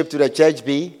relationship to the church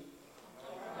be?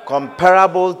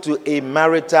 Comparable to a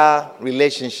marital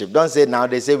relationship. Don't say now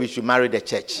they say we should marry the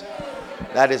church.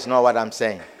 That is not what I'm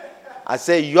saying. I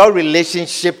say your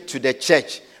relationship to the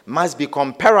church must be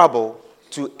comparable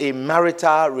to a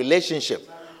marital relationship.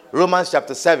 Romans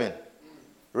chapter 7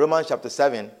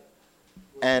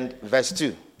 and verse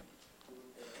 2.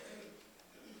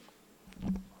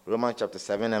 Romans chapter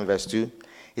 7 and verse 2.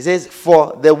 It says,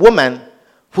 for the woman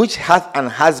which hath an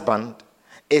husband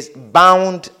is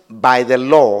bound by the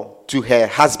law to her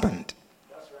husband.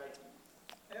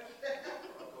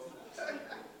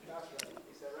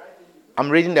 I'm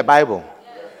reading the Bible.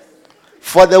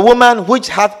 For the woman which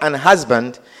hath an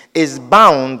husband is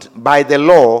bound by the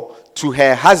law to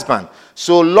her husband,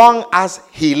 so long as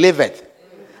he liveth.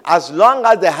 As long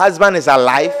as the husband is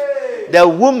alive, the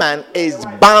woman is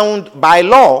bound by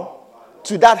law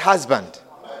to that husband.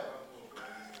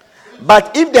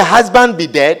 But if the husband be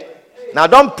dead, now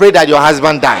don't pray that your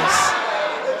husband dies.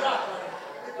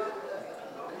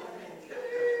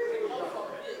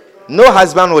 No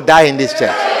husband will die in this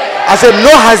church. I said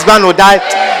no husband will die.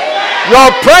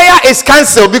 Your prayer is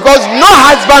cancelled because no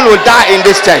husband will die in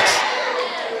this church.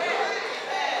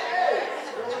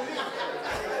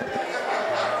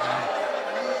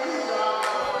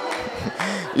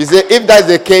 You say, if that's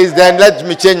the case, then let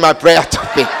me change my prayer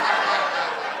topic.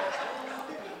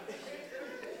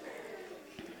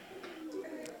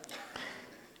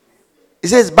 It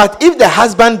says, but if the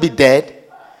husband be dead,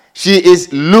 she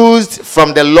is loosed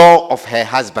from the law of her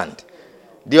husband.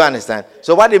 Do you understand?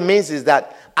 So what it means is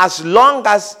that as long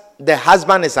as the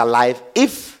husband is alive,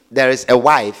 if there is a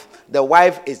wife, the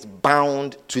wife is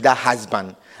bound to the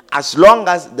husband as long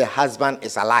as the husband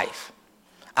is alive.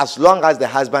 As long as the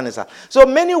husband is alive. So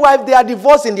many wives, they are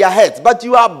divorced in their heads, but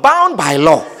you are bound by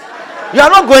law. You are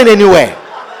not going anywhere.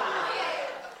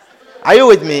 Are you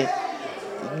with me?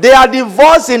 They are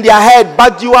divorced in their head,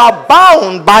 but you are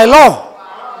bound by law.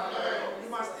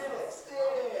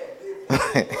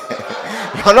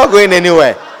 You are not going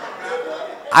anywhere.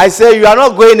 I say you are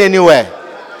not going anywhere.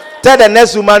 Tell the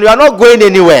next woman you are not going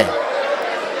anywhere.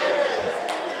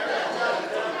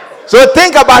 So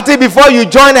think about it before you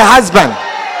join a husband.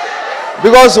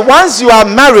 Because once you are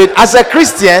married as a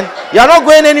Christian, you are not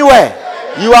going anywhere.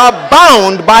 You are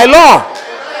bound by law.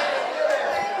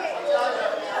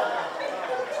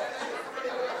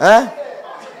 Huh?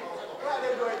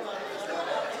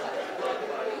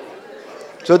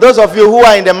 So those of you who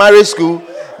are in the marriage school,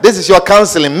 this is your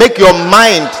counseling. Make your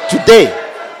mind today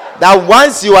that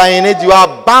once you are in it, you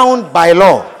are bound by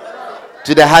law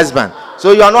to the husband.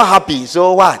 So you are not happy.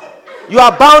 So what? You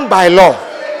are bound by law.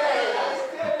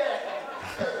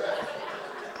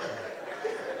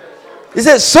 He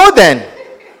says, so then,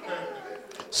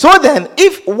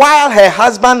 if while her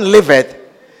husband liveth,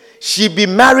 she be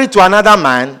married to another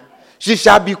man, she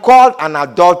shall be called an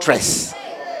adulteress.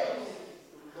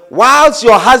 Whilst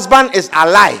your husband is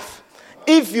alive,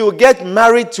 if you get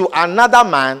married to another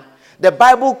man, the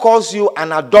Bible calls you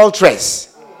an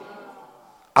adulteress.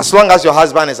 As long as your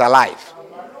husband is alive.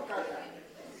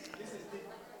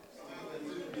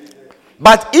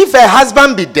 But if her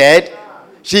husband be dead,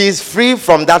 she is free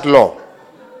from that law.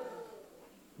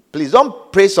 Please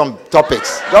don't pray some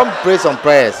topics. Don't pray some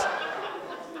prayers.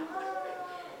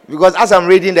 Because as I'm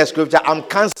reading the scripture, I'm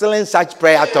canceling such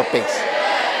prayer topics.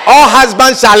 All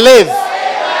husbands shall live.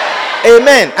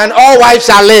 Amen. And all wives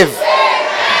shall live.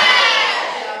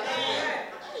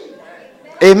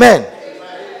 Amen.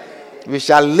 We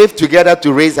shall live together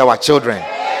to raise our children.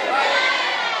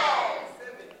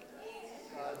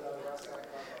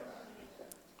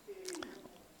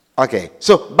 Okay,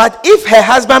 so, but if her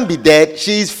husband be dead,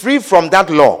 she is free from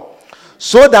that law,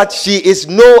 so that she is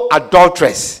no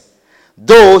adulteress,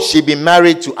 though she be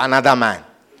married to another man.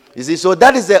 You see, so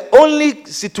that is the only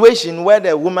situation where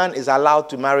the woman is allowed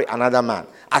to marry another man,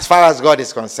 as far as God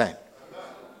is concerned.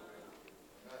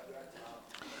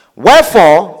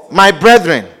 Wherefore, my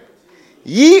brethren,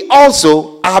 ye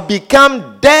also are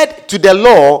become dead to the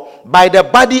law by the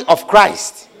body of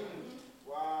Christ.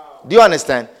 Do you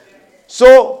understand?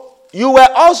 So, you were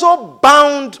also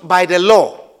bound by the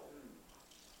law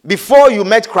before you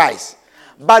met Christ.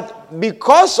 But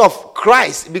because of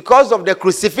Christ, because of the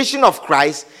crucifixion of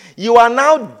Christ, you are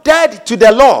now dead to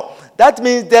the law. That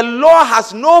means the law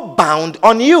has no bound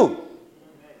on you.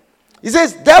 He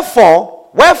says, therefore,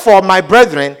 wherefore, my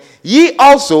brethren, ye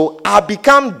also are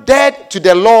become dead to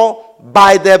the law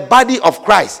by the body of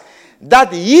Christ,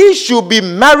 that ye should be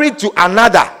married to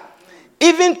another,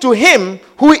 even to him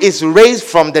who is raised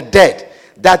from the dead,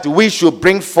 that we should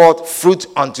bring forth fruit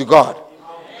unto God.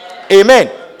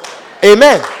 Amen.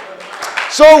 Amen.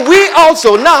 So we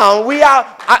also now,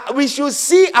 we should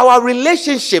see our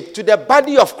relationship to the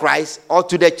body of Christ or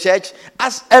to the church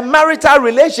as a marital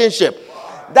relationship.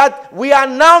 That we are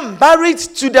now married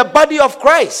to the body of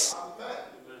Christ.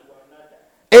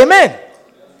 Amen.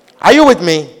 Are you with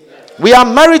me? We are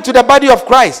married to the body of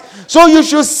Christ. So you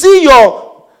should see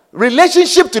your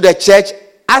relationship to the church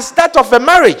as that of a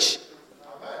marriage.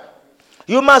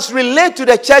 You must relate to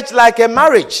the church like a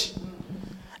marriage.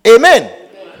 Amen.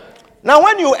 Now,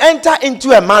 when you enter into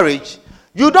a marriage,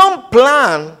 you don't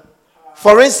plan,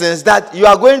 for instance, that you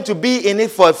are going to be in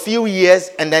it for a few years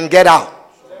and then get out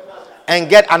and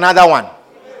get another one.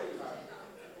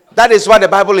 That is what the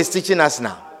Bible is teaching us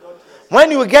now.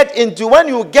 When you get into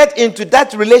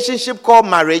that relationship called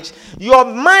marriage, your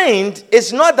mind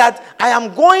is not that I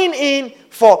am going in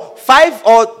for 5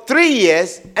 or 3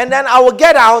 years and then I will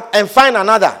get out and find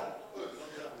another.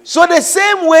 So the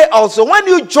same way also, when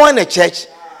you join a church,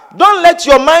 don't let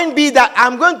your mind be that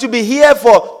I'm going to be here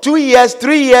for 2 years,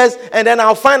 3 years, and then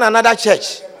I'll find another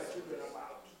church.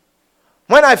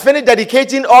 When I finish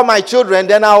dedicating all my children,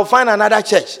 then I'll find another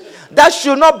church. That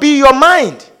should not be your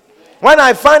mind. When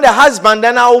I find a husband,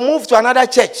 then I'll move to another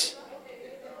church.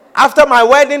 After my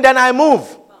wedding, then I move.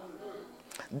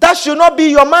 That should not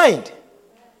be your mind.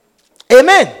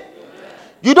 Amen.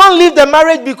 You don't leave the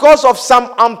marriage because of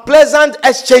some unpleasant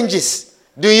exchanges,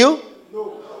 do you?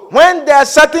 When there are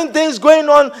certain things going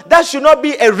on, that should not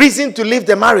be a reason to leave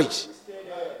the marriage.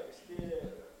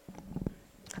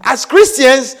 As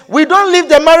Christians, we don't leave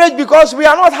the marriage because we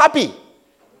are not happy.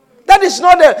 That is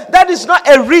not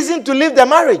a reason to leave the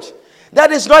marriage.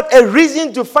 That is not a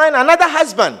reason to find another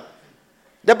husband.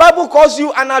 The Bible calls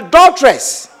you an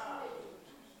adulteress.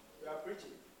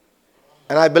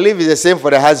 And I believe it's the same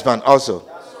for the husband also.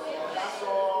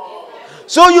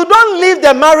 So you don't leave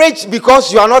the marriage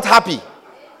because you are not happy.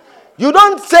 You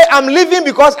don't say, I'm leaving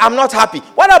because I'm not happy.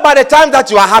 What about the time that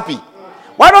you are happy?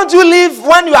 Why don't you leave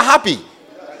when you are happy?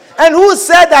 And who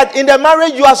said that in the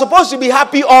marriage you are supposed to be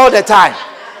happy all the time?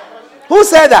 Who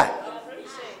said that?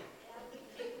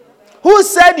 Who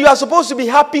said you are supposed to be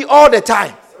happy all the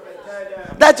time?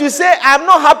 That you say, I'm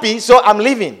not happy, so I'm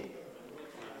leaving.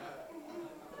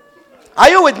 Are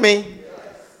you with me?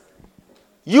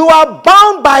 You are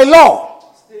bound by law.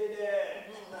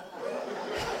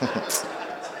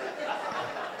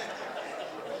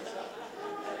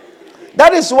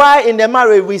 That is why in the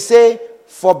marriage we say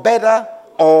for better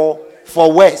or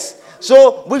for worse.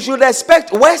 So we should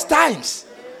expect worse times.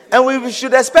 And we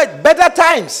should expect better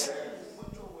times.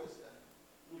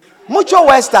 Mucho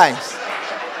worse times.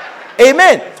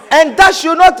 Amen. And that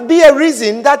should not be a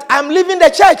reason that I'm leaving the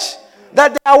church.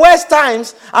 That there are worse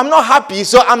times, I'm not happy,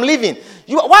 so I'm leaving.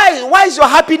 Why is your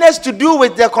happiness to do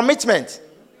with the commitment?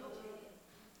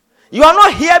 You are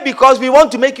not here because we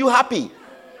want to make you happy.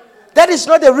 That is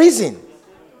not the reason.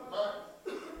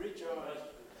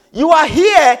 You are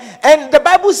here, and the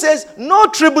Bible says no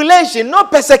tribulation, no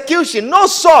persecution, no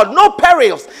sword, no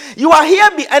perils. You are here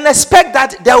and expect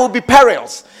that there will be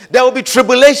perils, there will be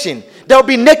tribulation, there will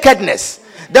be nakedness,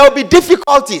 there will be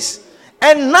difficulties,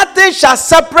 and nothing shall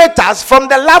separate us from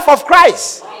the love of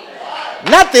Christ.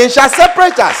 Nothing shall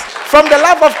separate us from the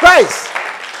love of Christ.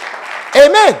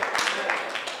 Amen.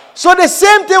 So the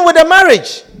same thing with the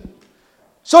marriage.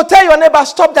 So tell your neighbor,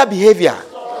 stop that behavior.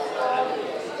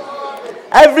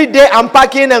 Every day I'm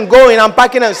packing and going, I'm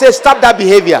packing and say, stop that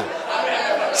behavior.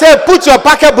 Say, put your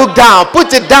pocketbook down,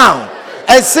 put it down,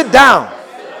 and sit down.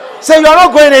 Say, you're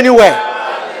not going anywhere.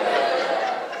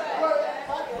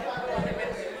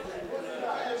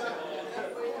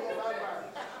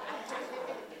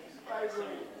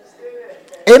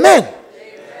 Amen.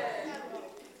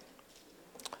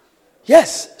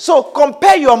 Yes. So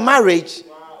compare your marriage,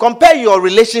 compare your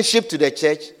relationship to the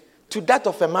church to that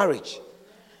of a marriage.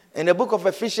 In the book of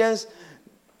Ephesians,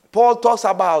 Paul talks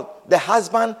about the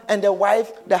husband and the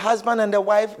wife, the husband and the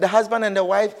wife, the husband and the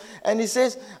wife. And he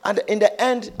says, and in the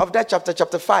end of that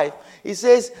chapter 5, he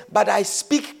says, but I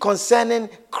speak concerning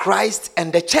Christ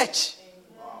and the church.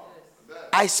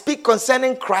 I speak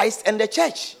concerning Christ and the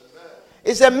church.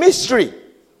 It's a mystery.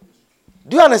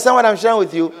 Do you understand what I'm sharing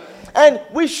with you? And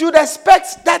we should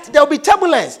expect that there will be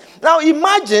turbulence. Now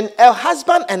imagine a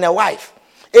husband and a wife,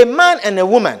 a man and a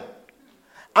woman.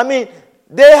 I mean,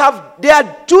 they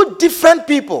are two different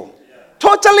people,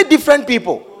 totally different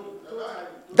people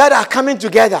that are coming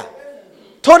together.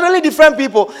 Totally different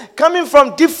people coming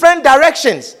from different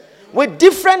directions. With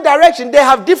different directions, they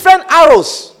have different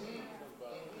arrows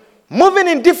moving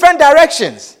in different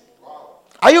directions.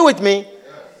 Are you with me?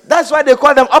 That's why they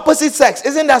call them opposite sex.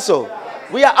 Isn't that so?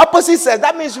 We are opposite sex.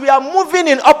 That means we are moving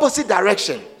in opposite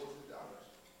direction.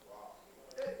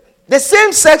 The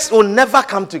same sex will never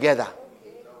come together.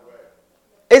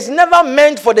 It's never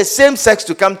meant for the same sex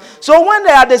to come. So when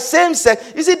they are the same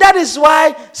sex, you see, that is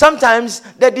why sometimes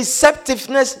the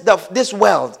deceptiveness of this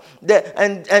world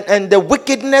and the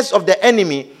wickedness of the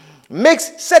enemy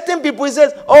makes certain people say,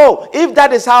 oh, if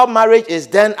that is how marriage is,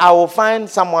 then I will find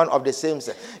someone of the same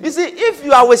sex. You see, if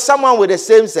you are with someone with the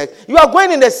same sex, you are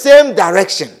going in the same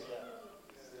direction.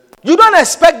 You don't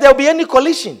expect there will be any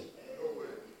collision.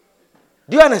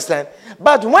 Do you understand?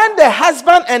 But when the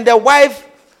husband and the wife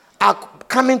are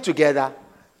coming together,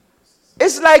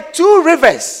 it's like two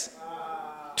rivers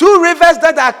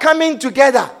that are coming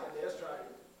together,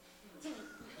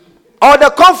 or the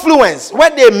confluence where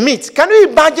they meet. Can you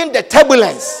imagine the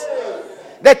turbulence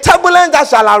that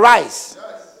shall arise?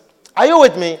 Are you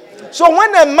with me? So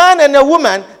when a man and a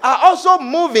woman are also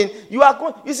moving,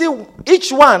 you see,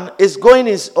 each one is going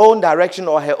his own direction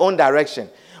or her own direction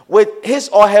with his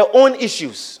or her own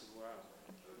issues.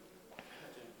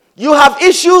 You have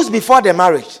issues before the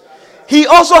marriage. He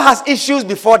also has issues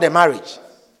before the marriage.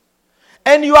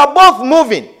 And you are both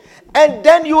moving. And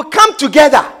then you come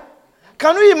together.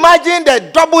 Can you imagine the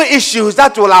double issues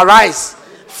that will arise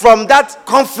from that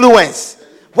confluence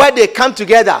where they come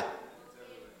together?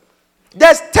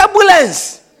 There's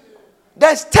turbulence.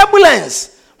 There's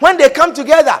turbulence when they come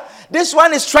together. This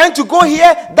one is trying to go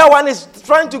here. That one is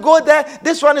trying to go there.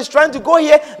 This one is trying to go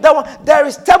here. That one. There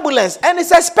is turbulence. And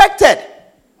it's expected.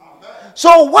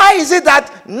 So why is it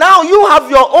that now you have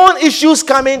your own issues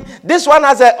coming, this one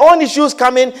has her own issues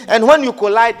coming, and when you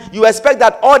collide, you expect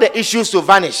that all the issues to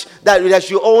vanish, that there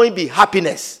should only be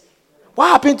happiness? What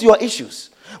happened to your issues?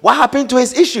 What happened to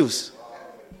his issues?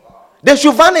 They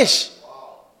should vanish.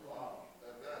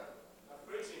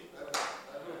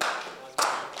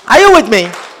 Are you with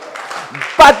me?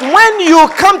 But when you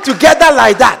come together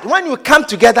like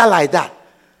that,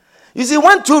 you see,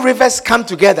 when two rivers come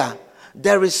together,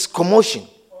 there is commotion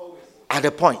at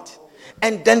a point.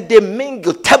 And then they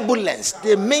mingle, turbulence,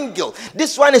 they mingle.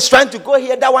 This one is trying to go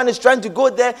here, that one is trying to go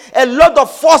there. A lot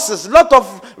of forces, a lot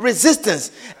of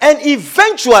resistance. And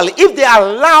eventually, if they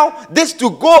allow this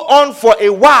to go on for a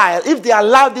while,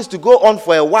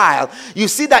 you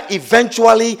see that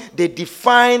eventually they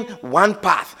define one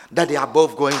path that they are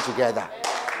both going together.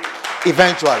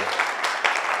 Eventually.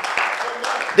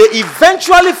 They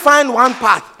eventually find one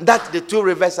path that the two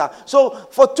rivers are. So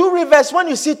for two rivers, when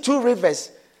you see two rivers,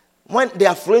 when they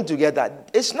are flowing together,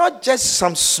 it's not just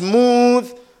some smooth.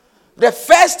 The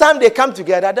first time they come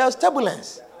together, there's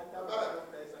turbulence.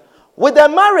 With the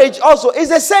marriage also, it's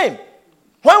the same.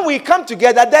 When we come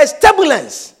together, there's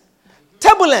turbulence.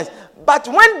 But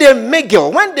when they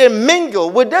mingle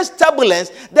with this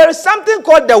turbulence, there is something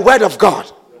called the Word of God.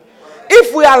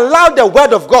 If we allow the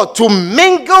Word of God to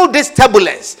mingle this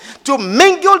turbulence, you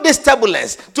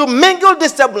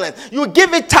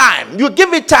give it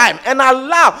time, and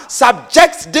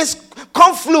subject this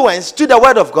confluence to the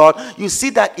Word of God, you see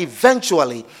that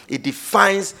eventually it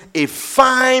defines a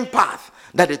fine path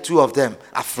that the two of them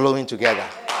are flowing together.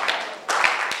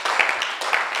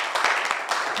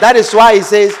 That is why he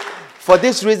says, for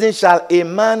this reason shall a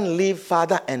man leave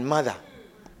father and mother.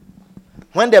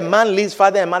 When the man leaves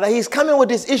father and mother, he's coming with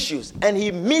his issues and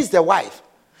he meets the wife.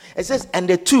 It says, and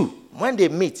the two, when they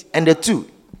meet,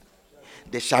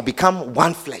 they shall become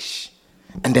one flesh.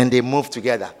 And then they move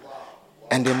together.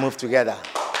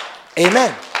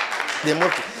 Amen. They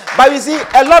move together. But you see,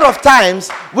 a lot of times,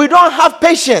 we don't have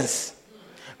patience.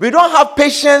 We don't have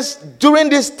patience during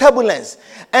this turbulence.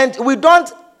 And we don't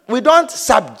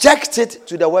subject it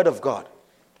to the Word of God.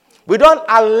 We don't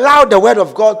allow the Word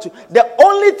of God to. The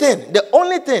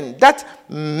only thing that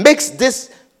makes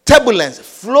this turbulence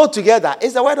flow together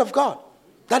is the Word of God.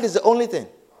 That is the only thing.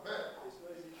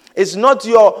 It's not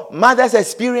your mother's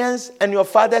experience and your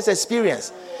father's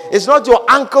experience. It's not your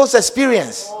uncle's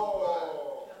experience.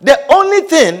 The only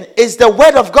thing is the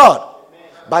Word of God.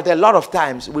 But a lot of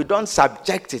times we don't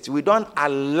subject it. We don't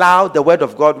allow the Word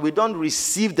of God. We don't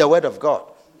receive the Word of God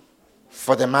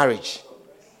for the marriage.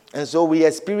 And so we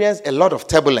experience a lot of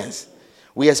turbulence.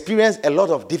 We experience a lot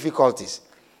of difficulties.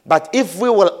 But if we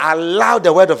will allow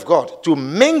the word of God to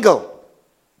mingle,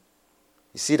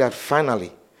 you see that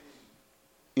finally,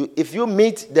 if you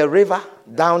meet the river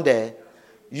down there,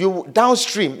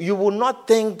 downstream, you will not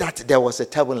think that there was a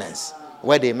turbulence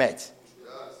where they met.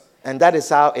 And that is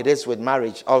how it is with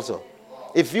marriage also.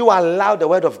 If you allow the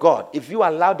word of God,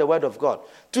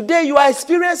 today you are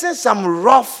experiencing some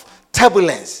rough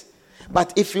turbulence.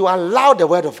 But if you allow the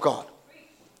word of God,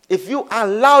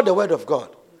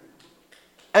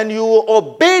 and you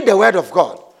obey the word of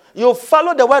God, you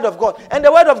follow the word of God, and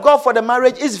the word of God for the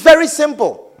marriage is very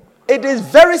simple. It is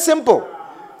very simple.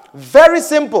 Very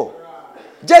simple.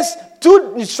 Just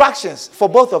 2 instructions for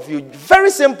both of you. Very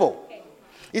simple.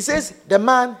 He says, the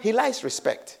man, he likes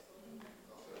respect.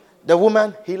 The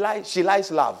woman, she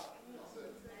likes love.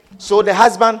 So the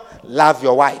husband, love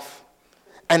your wife.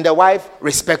 And the wife,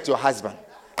 respect your husband.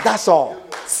 That's all.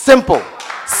 Simple.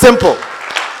 Simple.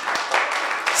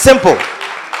 Simple.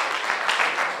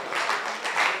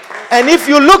 And if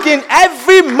you look in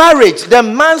every marriage, the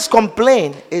man's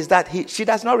complaint is that she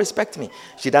does not respect me.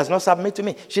 She does not submit to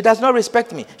me. She does not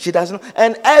respect me. She does not.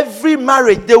 And every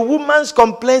marriage, the woman's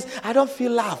complaints, I don't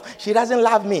feel love. She doesn't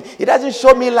love me. He doesn't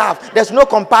show me love. There's no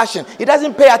compassion. He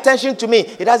doesn't pay attention to me.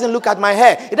 He doesn't look at my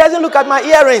hair. He doesn't look at my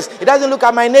earrings. He doesn't look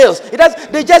at my nails.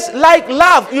 They just like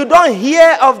love. You don't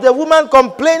hear of the woman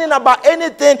complaining about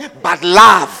anything but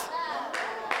love.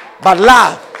 But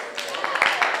love.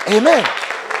 Amen.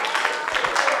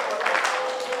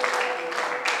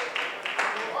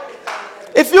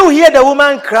 If you hear the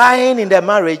woman crying in the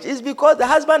marriage, it's because the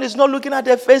husband is not looking at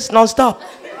her face non-stop.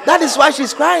 That is why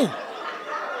she's crying.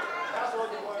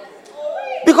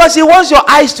 Because he wants your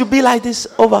eyes to be like this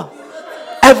over.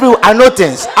 I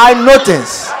notice.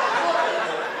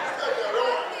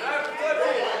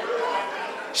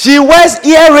 She wears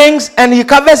earrings and he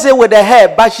covers it with her hair,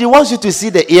 but she wants you to see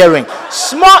the earring.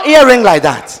 Small earring like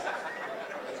that.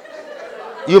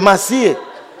 You must see it.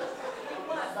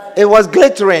 It was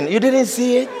glittering. You didn't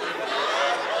see it?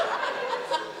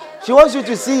 She wants you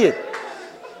to see it.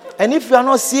 And if you are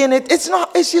not seeing it,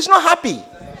 she's not happy.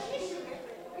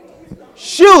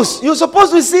 Shoes. You're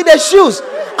supposed to see the shoes.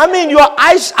 I mean, your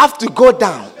eyes have to go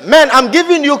down. Man, I'm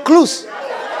giving you clues.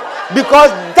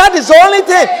 Because that is the only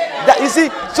thing. That, you see,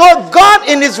 so God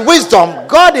in his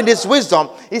wisdom,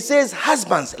 he says,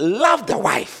 husbands, love the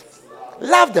wife.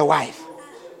 Love the wife.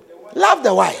 Love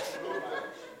the wife.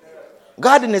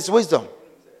 God in his wisdom.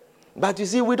 But you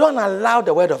see, we don't allow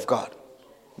the word of God.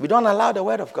 We don't allow the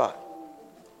word of God.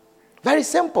 Very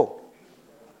simple.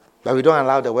 But we don't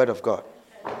allow the word of God.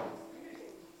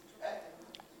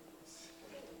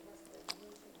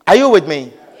 Are you with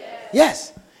me?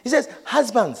 Yes. He says,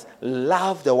 husbands,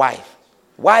 love the wife.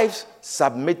 Wives,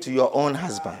 submit to your own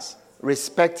husbands.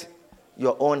 Respect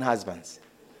your own husbands.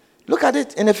 Look at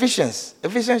it in Ephesians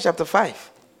chapter 5.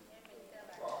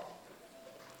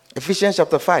 Ephesians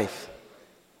chapter 5.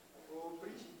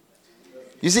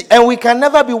 You see, and we can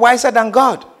never be wiser than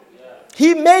God.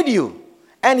 He made you,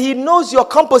 and he knows your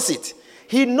composite.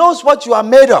 He knows what you are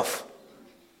made of.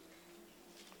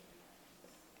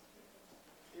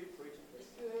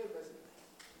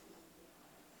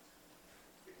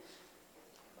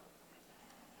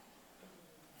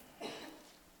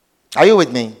 Are you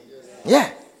with me?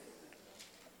 Yeah.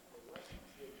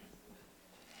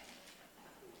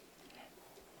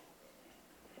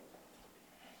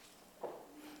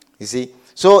 You see?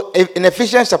 So in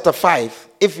Ephesians chapter 5,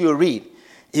 if you read,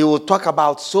 he will talk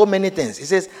about so many things. He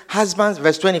says, husbands,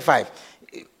 verse 25.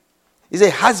 He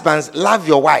says, husbands, love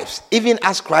your wives, even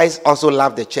as Christ also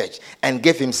loved the church and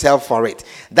gave himself for it,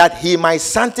 that he might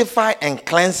sanctify and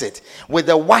cleanse it with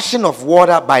the washing of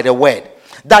water by the word,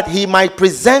 that he might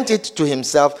present it to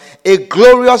himself a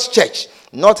glorious church,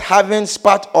 not having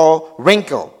spot or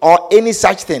wrinkle or any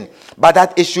such thing, but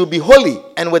that it should be holy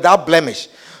and without blemish.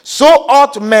 So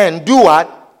ought men do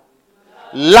what?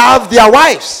 Love their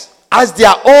wives as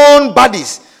their own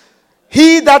bodies.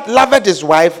 He that loveth his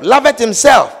wife loveth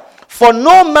himself. For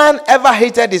no man ever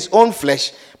hated his own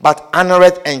flesh, but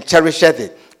honoreth and cherisheth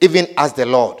it, even as the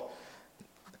Lord,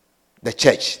 the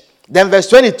church. Then verse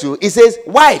 22, it says,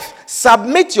 wife,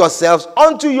 submit yourselves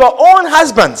unto your own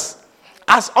husbands,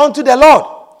 as unto the Lord.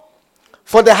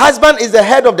 For the husband is the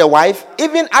head of the wife,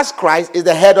 even as Christ is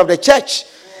the head of the church,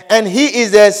 and he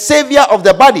is the savior of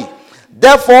the body.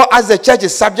 Therefore, as the church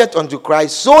is subject unto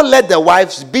Christ, so let the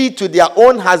wives be to their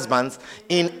own husbands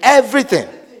in everything.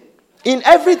 In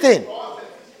everything.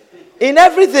 In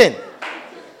everything.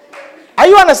 Are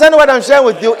you understanding what I'm sharing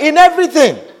with you? In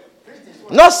everything.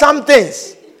 Not some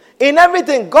things. In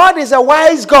everything. God is a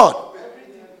wise God.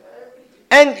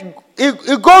 And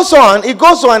it goes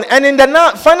on, and in the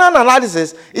final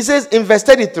analysis, it says in verse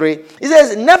 33, it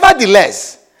says,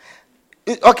 nevertheless,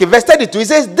 okay, verse 32, it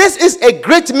says, this is a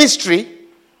great mystery,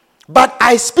 but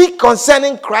I speak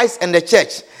concerning Christ and the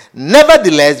church.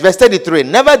 Nevertheless, verse 33,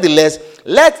 nevertheless,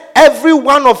 let every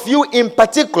one of you in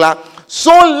particular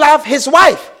so love his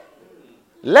wife.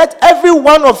 Let every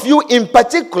one of you in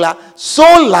particular so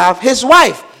love his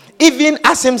wife, even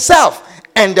as himself,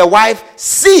 and the wife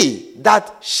see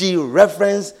that she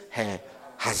reverence her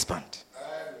husband.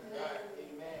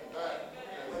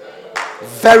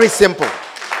 Very simple.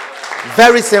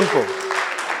 Very simple.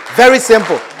 Very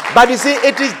simple. But you see,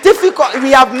 it is difficult.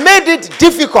 We have made it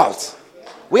difficult.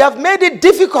 We have made it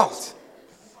difficult.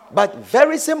 But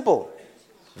very simple.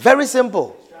 Very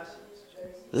simple.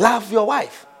 Love your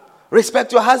wife.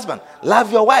 Respect your husband.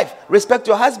 Love your wife. Respect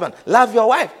your husband. Love your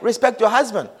wife. Respect your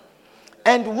husband.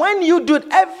 And when you do it,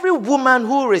 every woman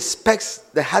who respects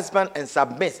the husband and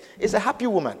submits is a happy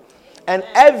woman. And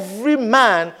every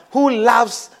man who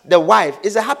loves the wife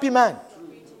is a happy man.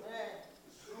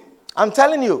 I'm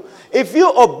telling you, if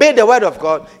you obey the word of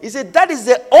God, he said that is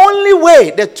the only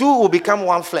way the two will become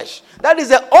one flesh. That is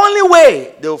the only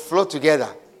way they will flow together.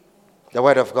 The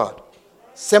word of God.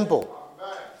 Simple.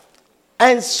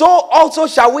 And so also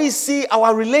shall we see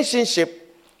our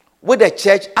relationship with the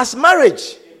church as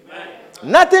marriage.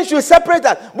 Nothing should separate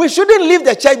us. We shouldn't leave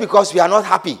the church because we are not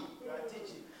happy.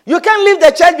 You can't leave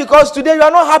the church because today you are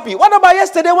not happy. What about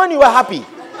yesterday when you were happy?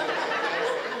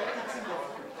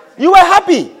 You were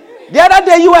happy. The other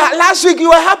day last week you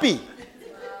were happy.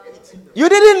 You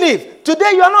didn't leave.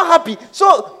 Today you are not happy.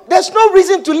 So there's no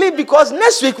reason to leave because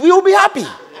next week we will be happy.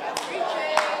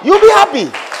 You'll be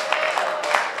happy.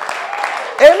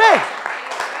 Amen.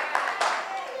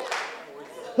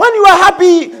 When you are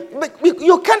happy,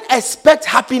 you can't expect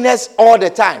happiness all the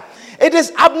time. It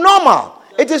is abnormal.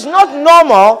 It is not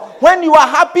normal when you are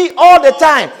happy all the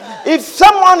time. If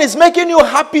someone is making you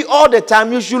happy all the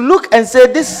time, you should look and say,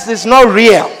 this is not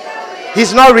real.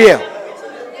 He's not real.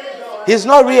 He's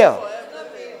not real.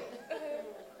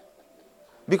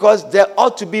 Because there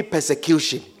ought to be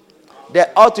persecution.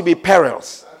 There ought to be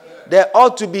perils. There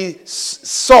ought to be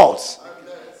swords.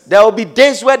 There will be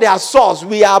days where there are swords.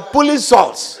 We are pulling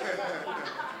swords.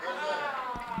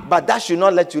 But that should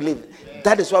not let you live.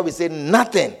 That is why we say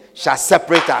nothing shall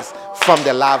separate us from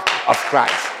the love of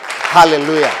Christ.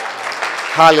 Hallelujah.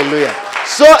 Hallelujah.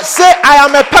 So say, I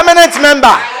am a permanent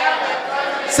member.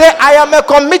 Say, I am a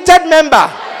committed member.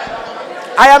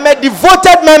 I am a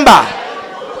devoted member.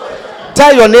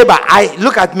 Tell your neighbor,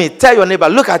 look at me. Tell your neighbor,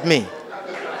 look at me.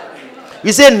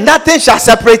 You say, nothing shall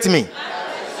separate me.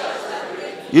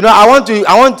 You know,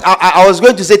 I was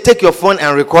going to say, take your phone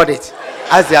and record it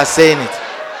as they are saying it.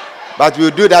 But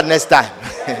we'll do that next time.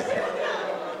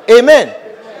 Amen.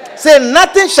 Say,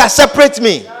 nothing shall separate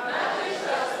me.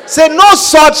 Say, no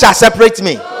sword shall separate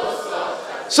me.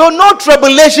 So no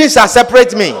tribulation shall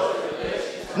separate me.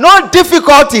 No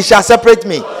difficulty shall separate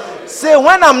me. Say,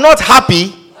 when I'm not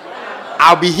happy,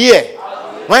 I'll be here.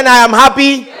 When I am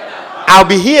happy, I'll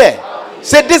be here.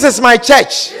 Say, this is my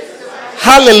church.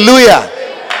 Hallelujah.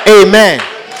 Amen.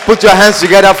 Put your hands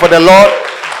together for the Lord.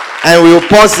 And we will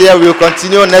pause here. We will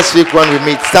continue next week when we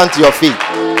meet. Stand to your feet.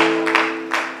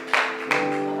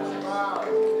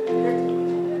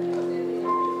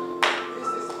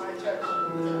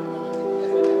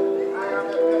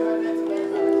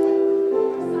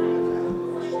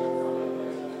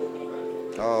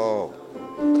 Oh.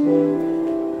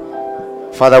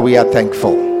 Father, we are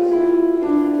thankful.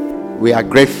 We are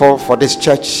grateful for this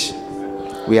church.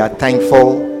 We are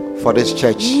thankful for this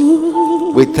church.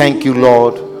 We thank you,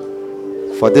 Lord,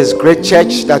 for this great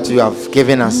church that you have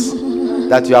given us,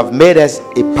 that you have made us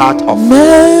a part of.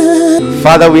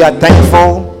 Father, we are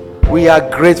thankful. We are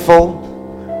grateful.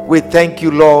 We thank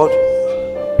you, Lord,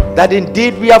 that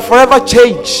indeed we are forever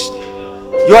changed.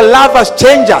 Your love has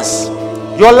changed us.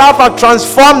 Your love has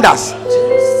transformed us.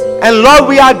 And Lord,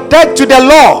 we are dead to the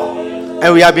law,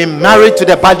 and we have been married to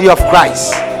the body of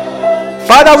Christ.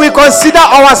 Father, we consider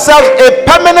ourselves a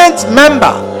permanent member.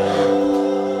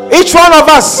 Each one of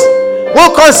us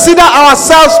will consider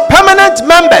ourselves permanent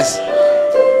members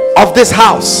of this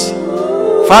house.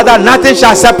 Father, nothing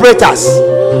shall separate us.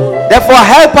 Therefore,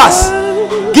 help us.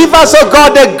 Give us, oh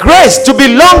God, the grace to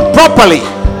belong properly.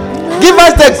 Give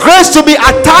us the grace to be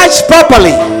attached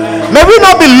properly. May we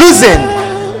not be losing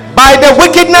by the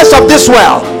wickedness of this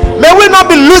world. May we not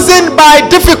be losing by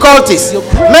difficulties.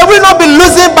 May we not be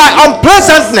losing by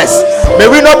unpleasantness. May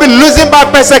we not be losing by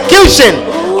persecution,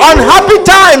 unhappy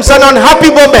times and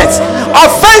unhappy moments.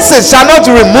 Offenses shall not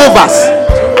remove us.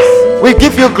 We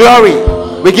give you glory.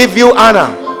 We give you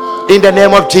honor in the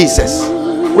name of Jesus.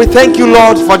 We thank you,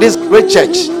 Lord, for this great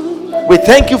church. We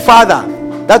thank you, Father,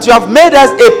 that you have made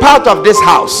us a part of this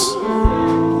house.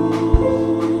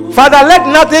 Father, let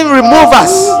nothing remove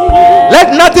us.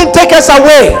 Let nothing take us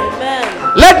away.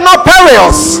 Let no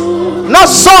perils, no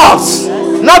swords,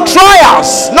 no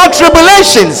trials, no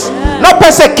tribulations, no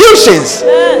persecutions,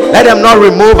 let them not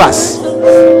remove us.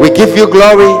 We give you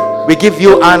glory. We give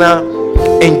you honor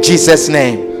in Jesus'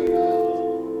 name.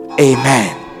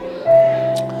 Amen.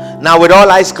 Now, with all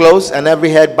eyes closed and every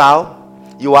head bowed,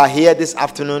 you are here this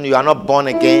afternoon. You are not born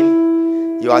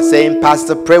again. You are saying,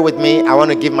 Pastor, pray with me. I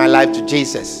want to give my life to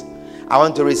Jesus. I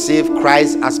want to receive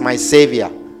Christ as my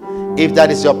Savior. If that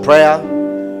is your prayer,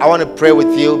 I want to pray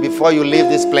with you before you leave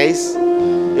this place.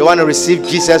 You want to receive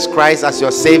Jesus Christ as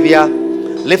your Savior,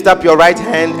 lift up your right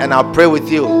hand and I'll pray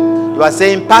with you. You are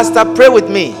saying, Pastor, pray with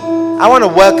me. I want to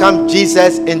welcome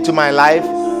Jesus into my life.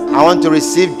 I want to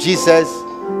receive Jesus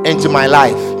into my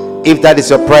life. If that is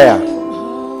your prayer.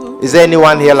 Is there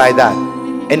anyone here like that?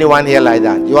 Anyone here like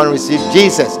that? You want to receive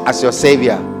Jesus as your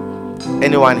Savior?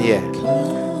 Anyone here?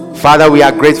 Father, we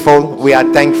are grateful. We are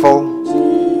thankful.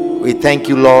 We thank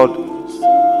you, Lord,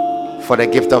 for the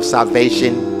gift of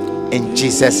salvation. In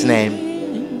Jesus'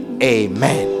 name,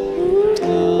 amen.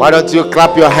 Why don't you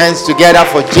clap your hands together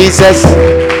for Jesus?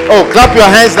 Oh, clap your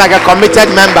hands like a committed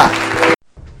member.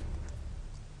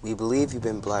 We believe you've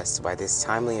been blessed by this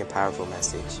timely and powerful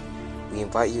message. We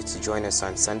invite you to join us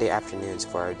on Sunday afternoons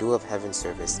for our Duel of Heaven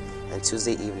service and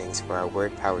Tuesday evenings for our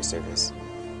Word Power service.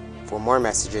 For more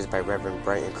messages by Reverend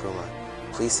Brighton Nkrumah,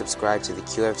 please subscribe to the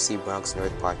QFC Bronx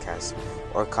North podcast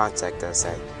or contact us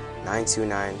at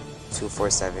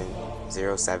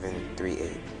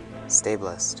 929-247-0738. Stay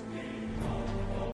blessed.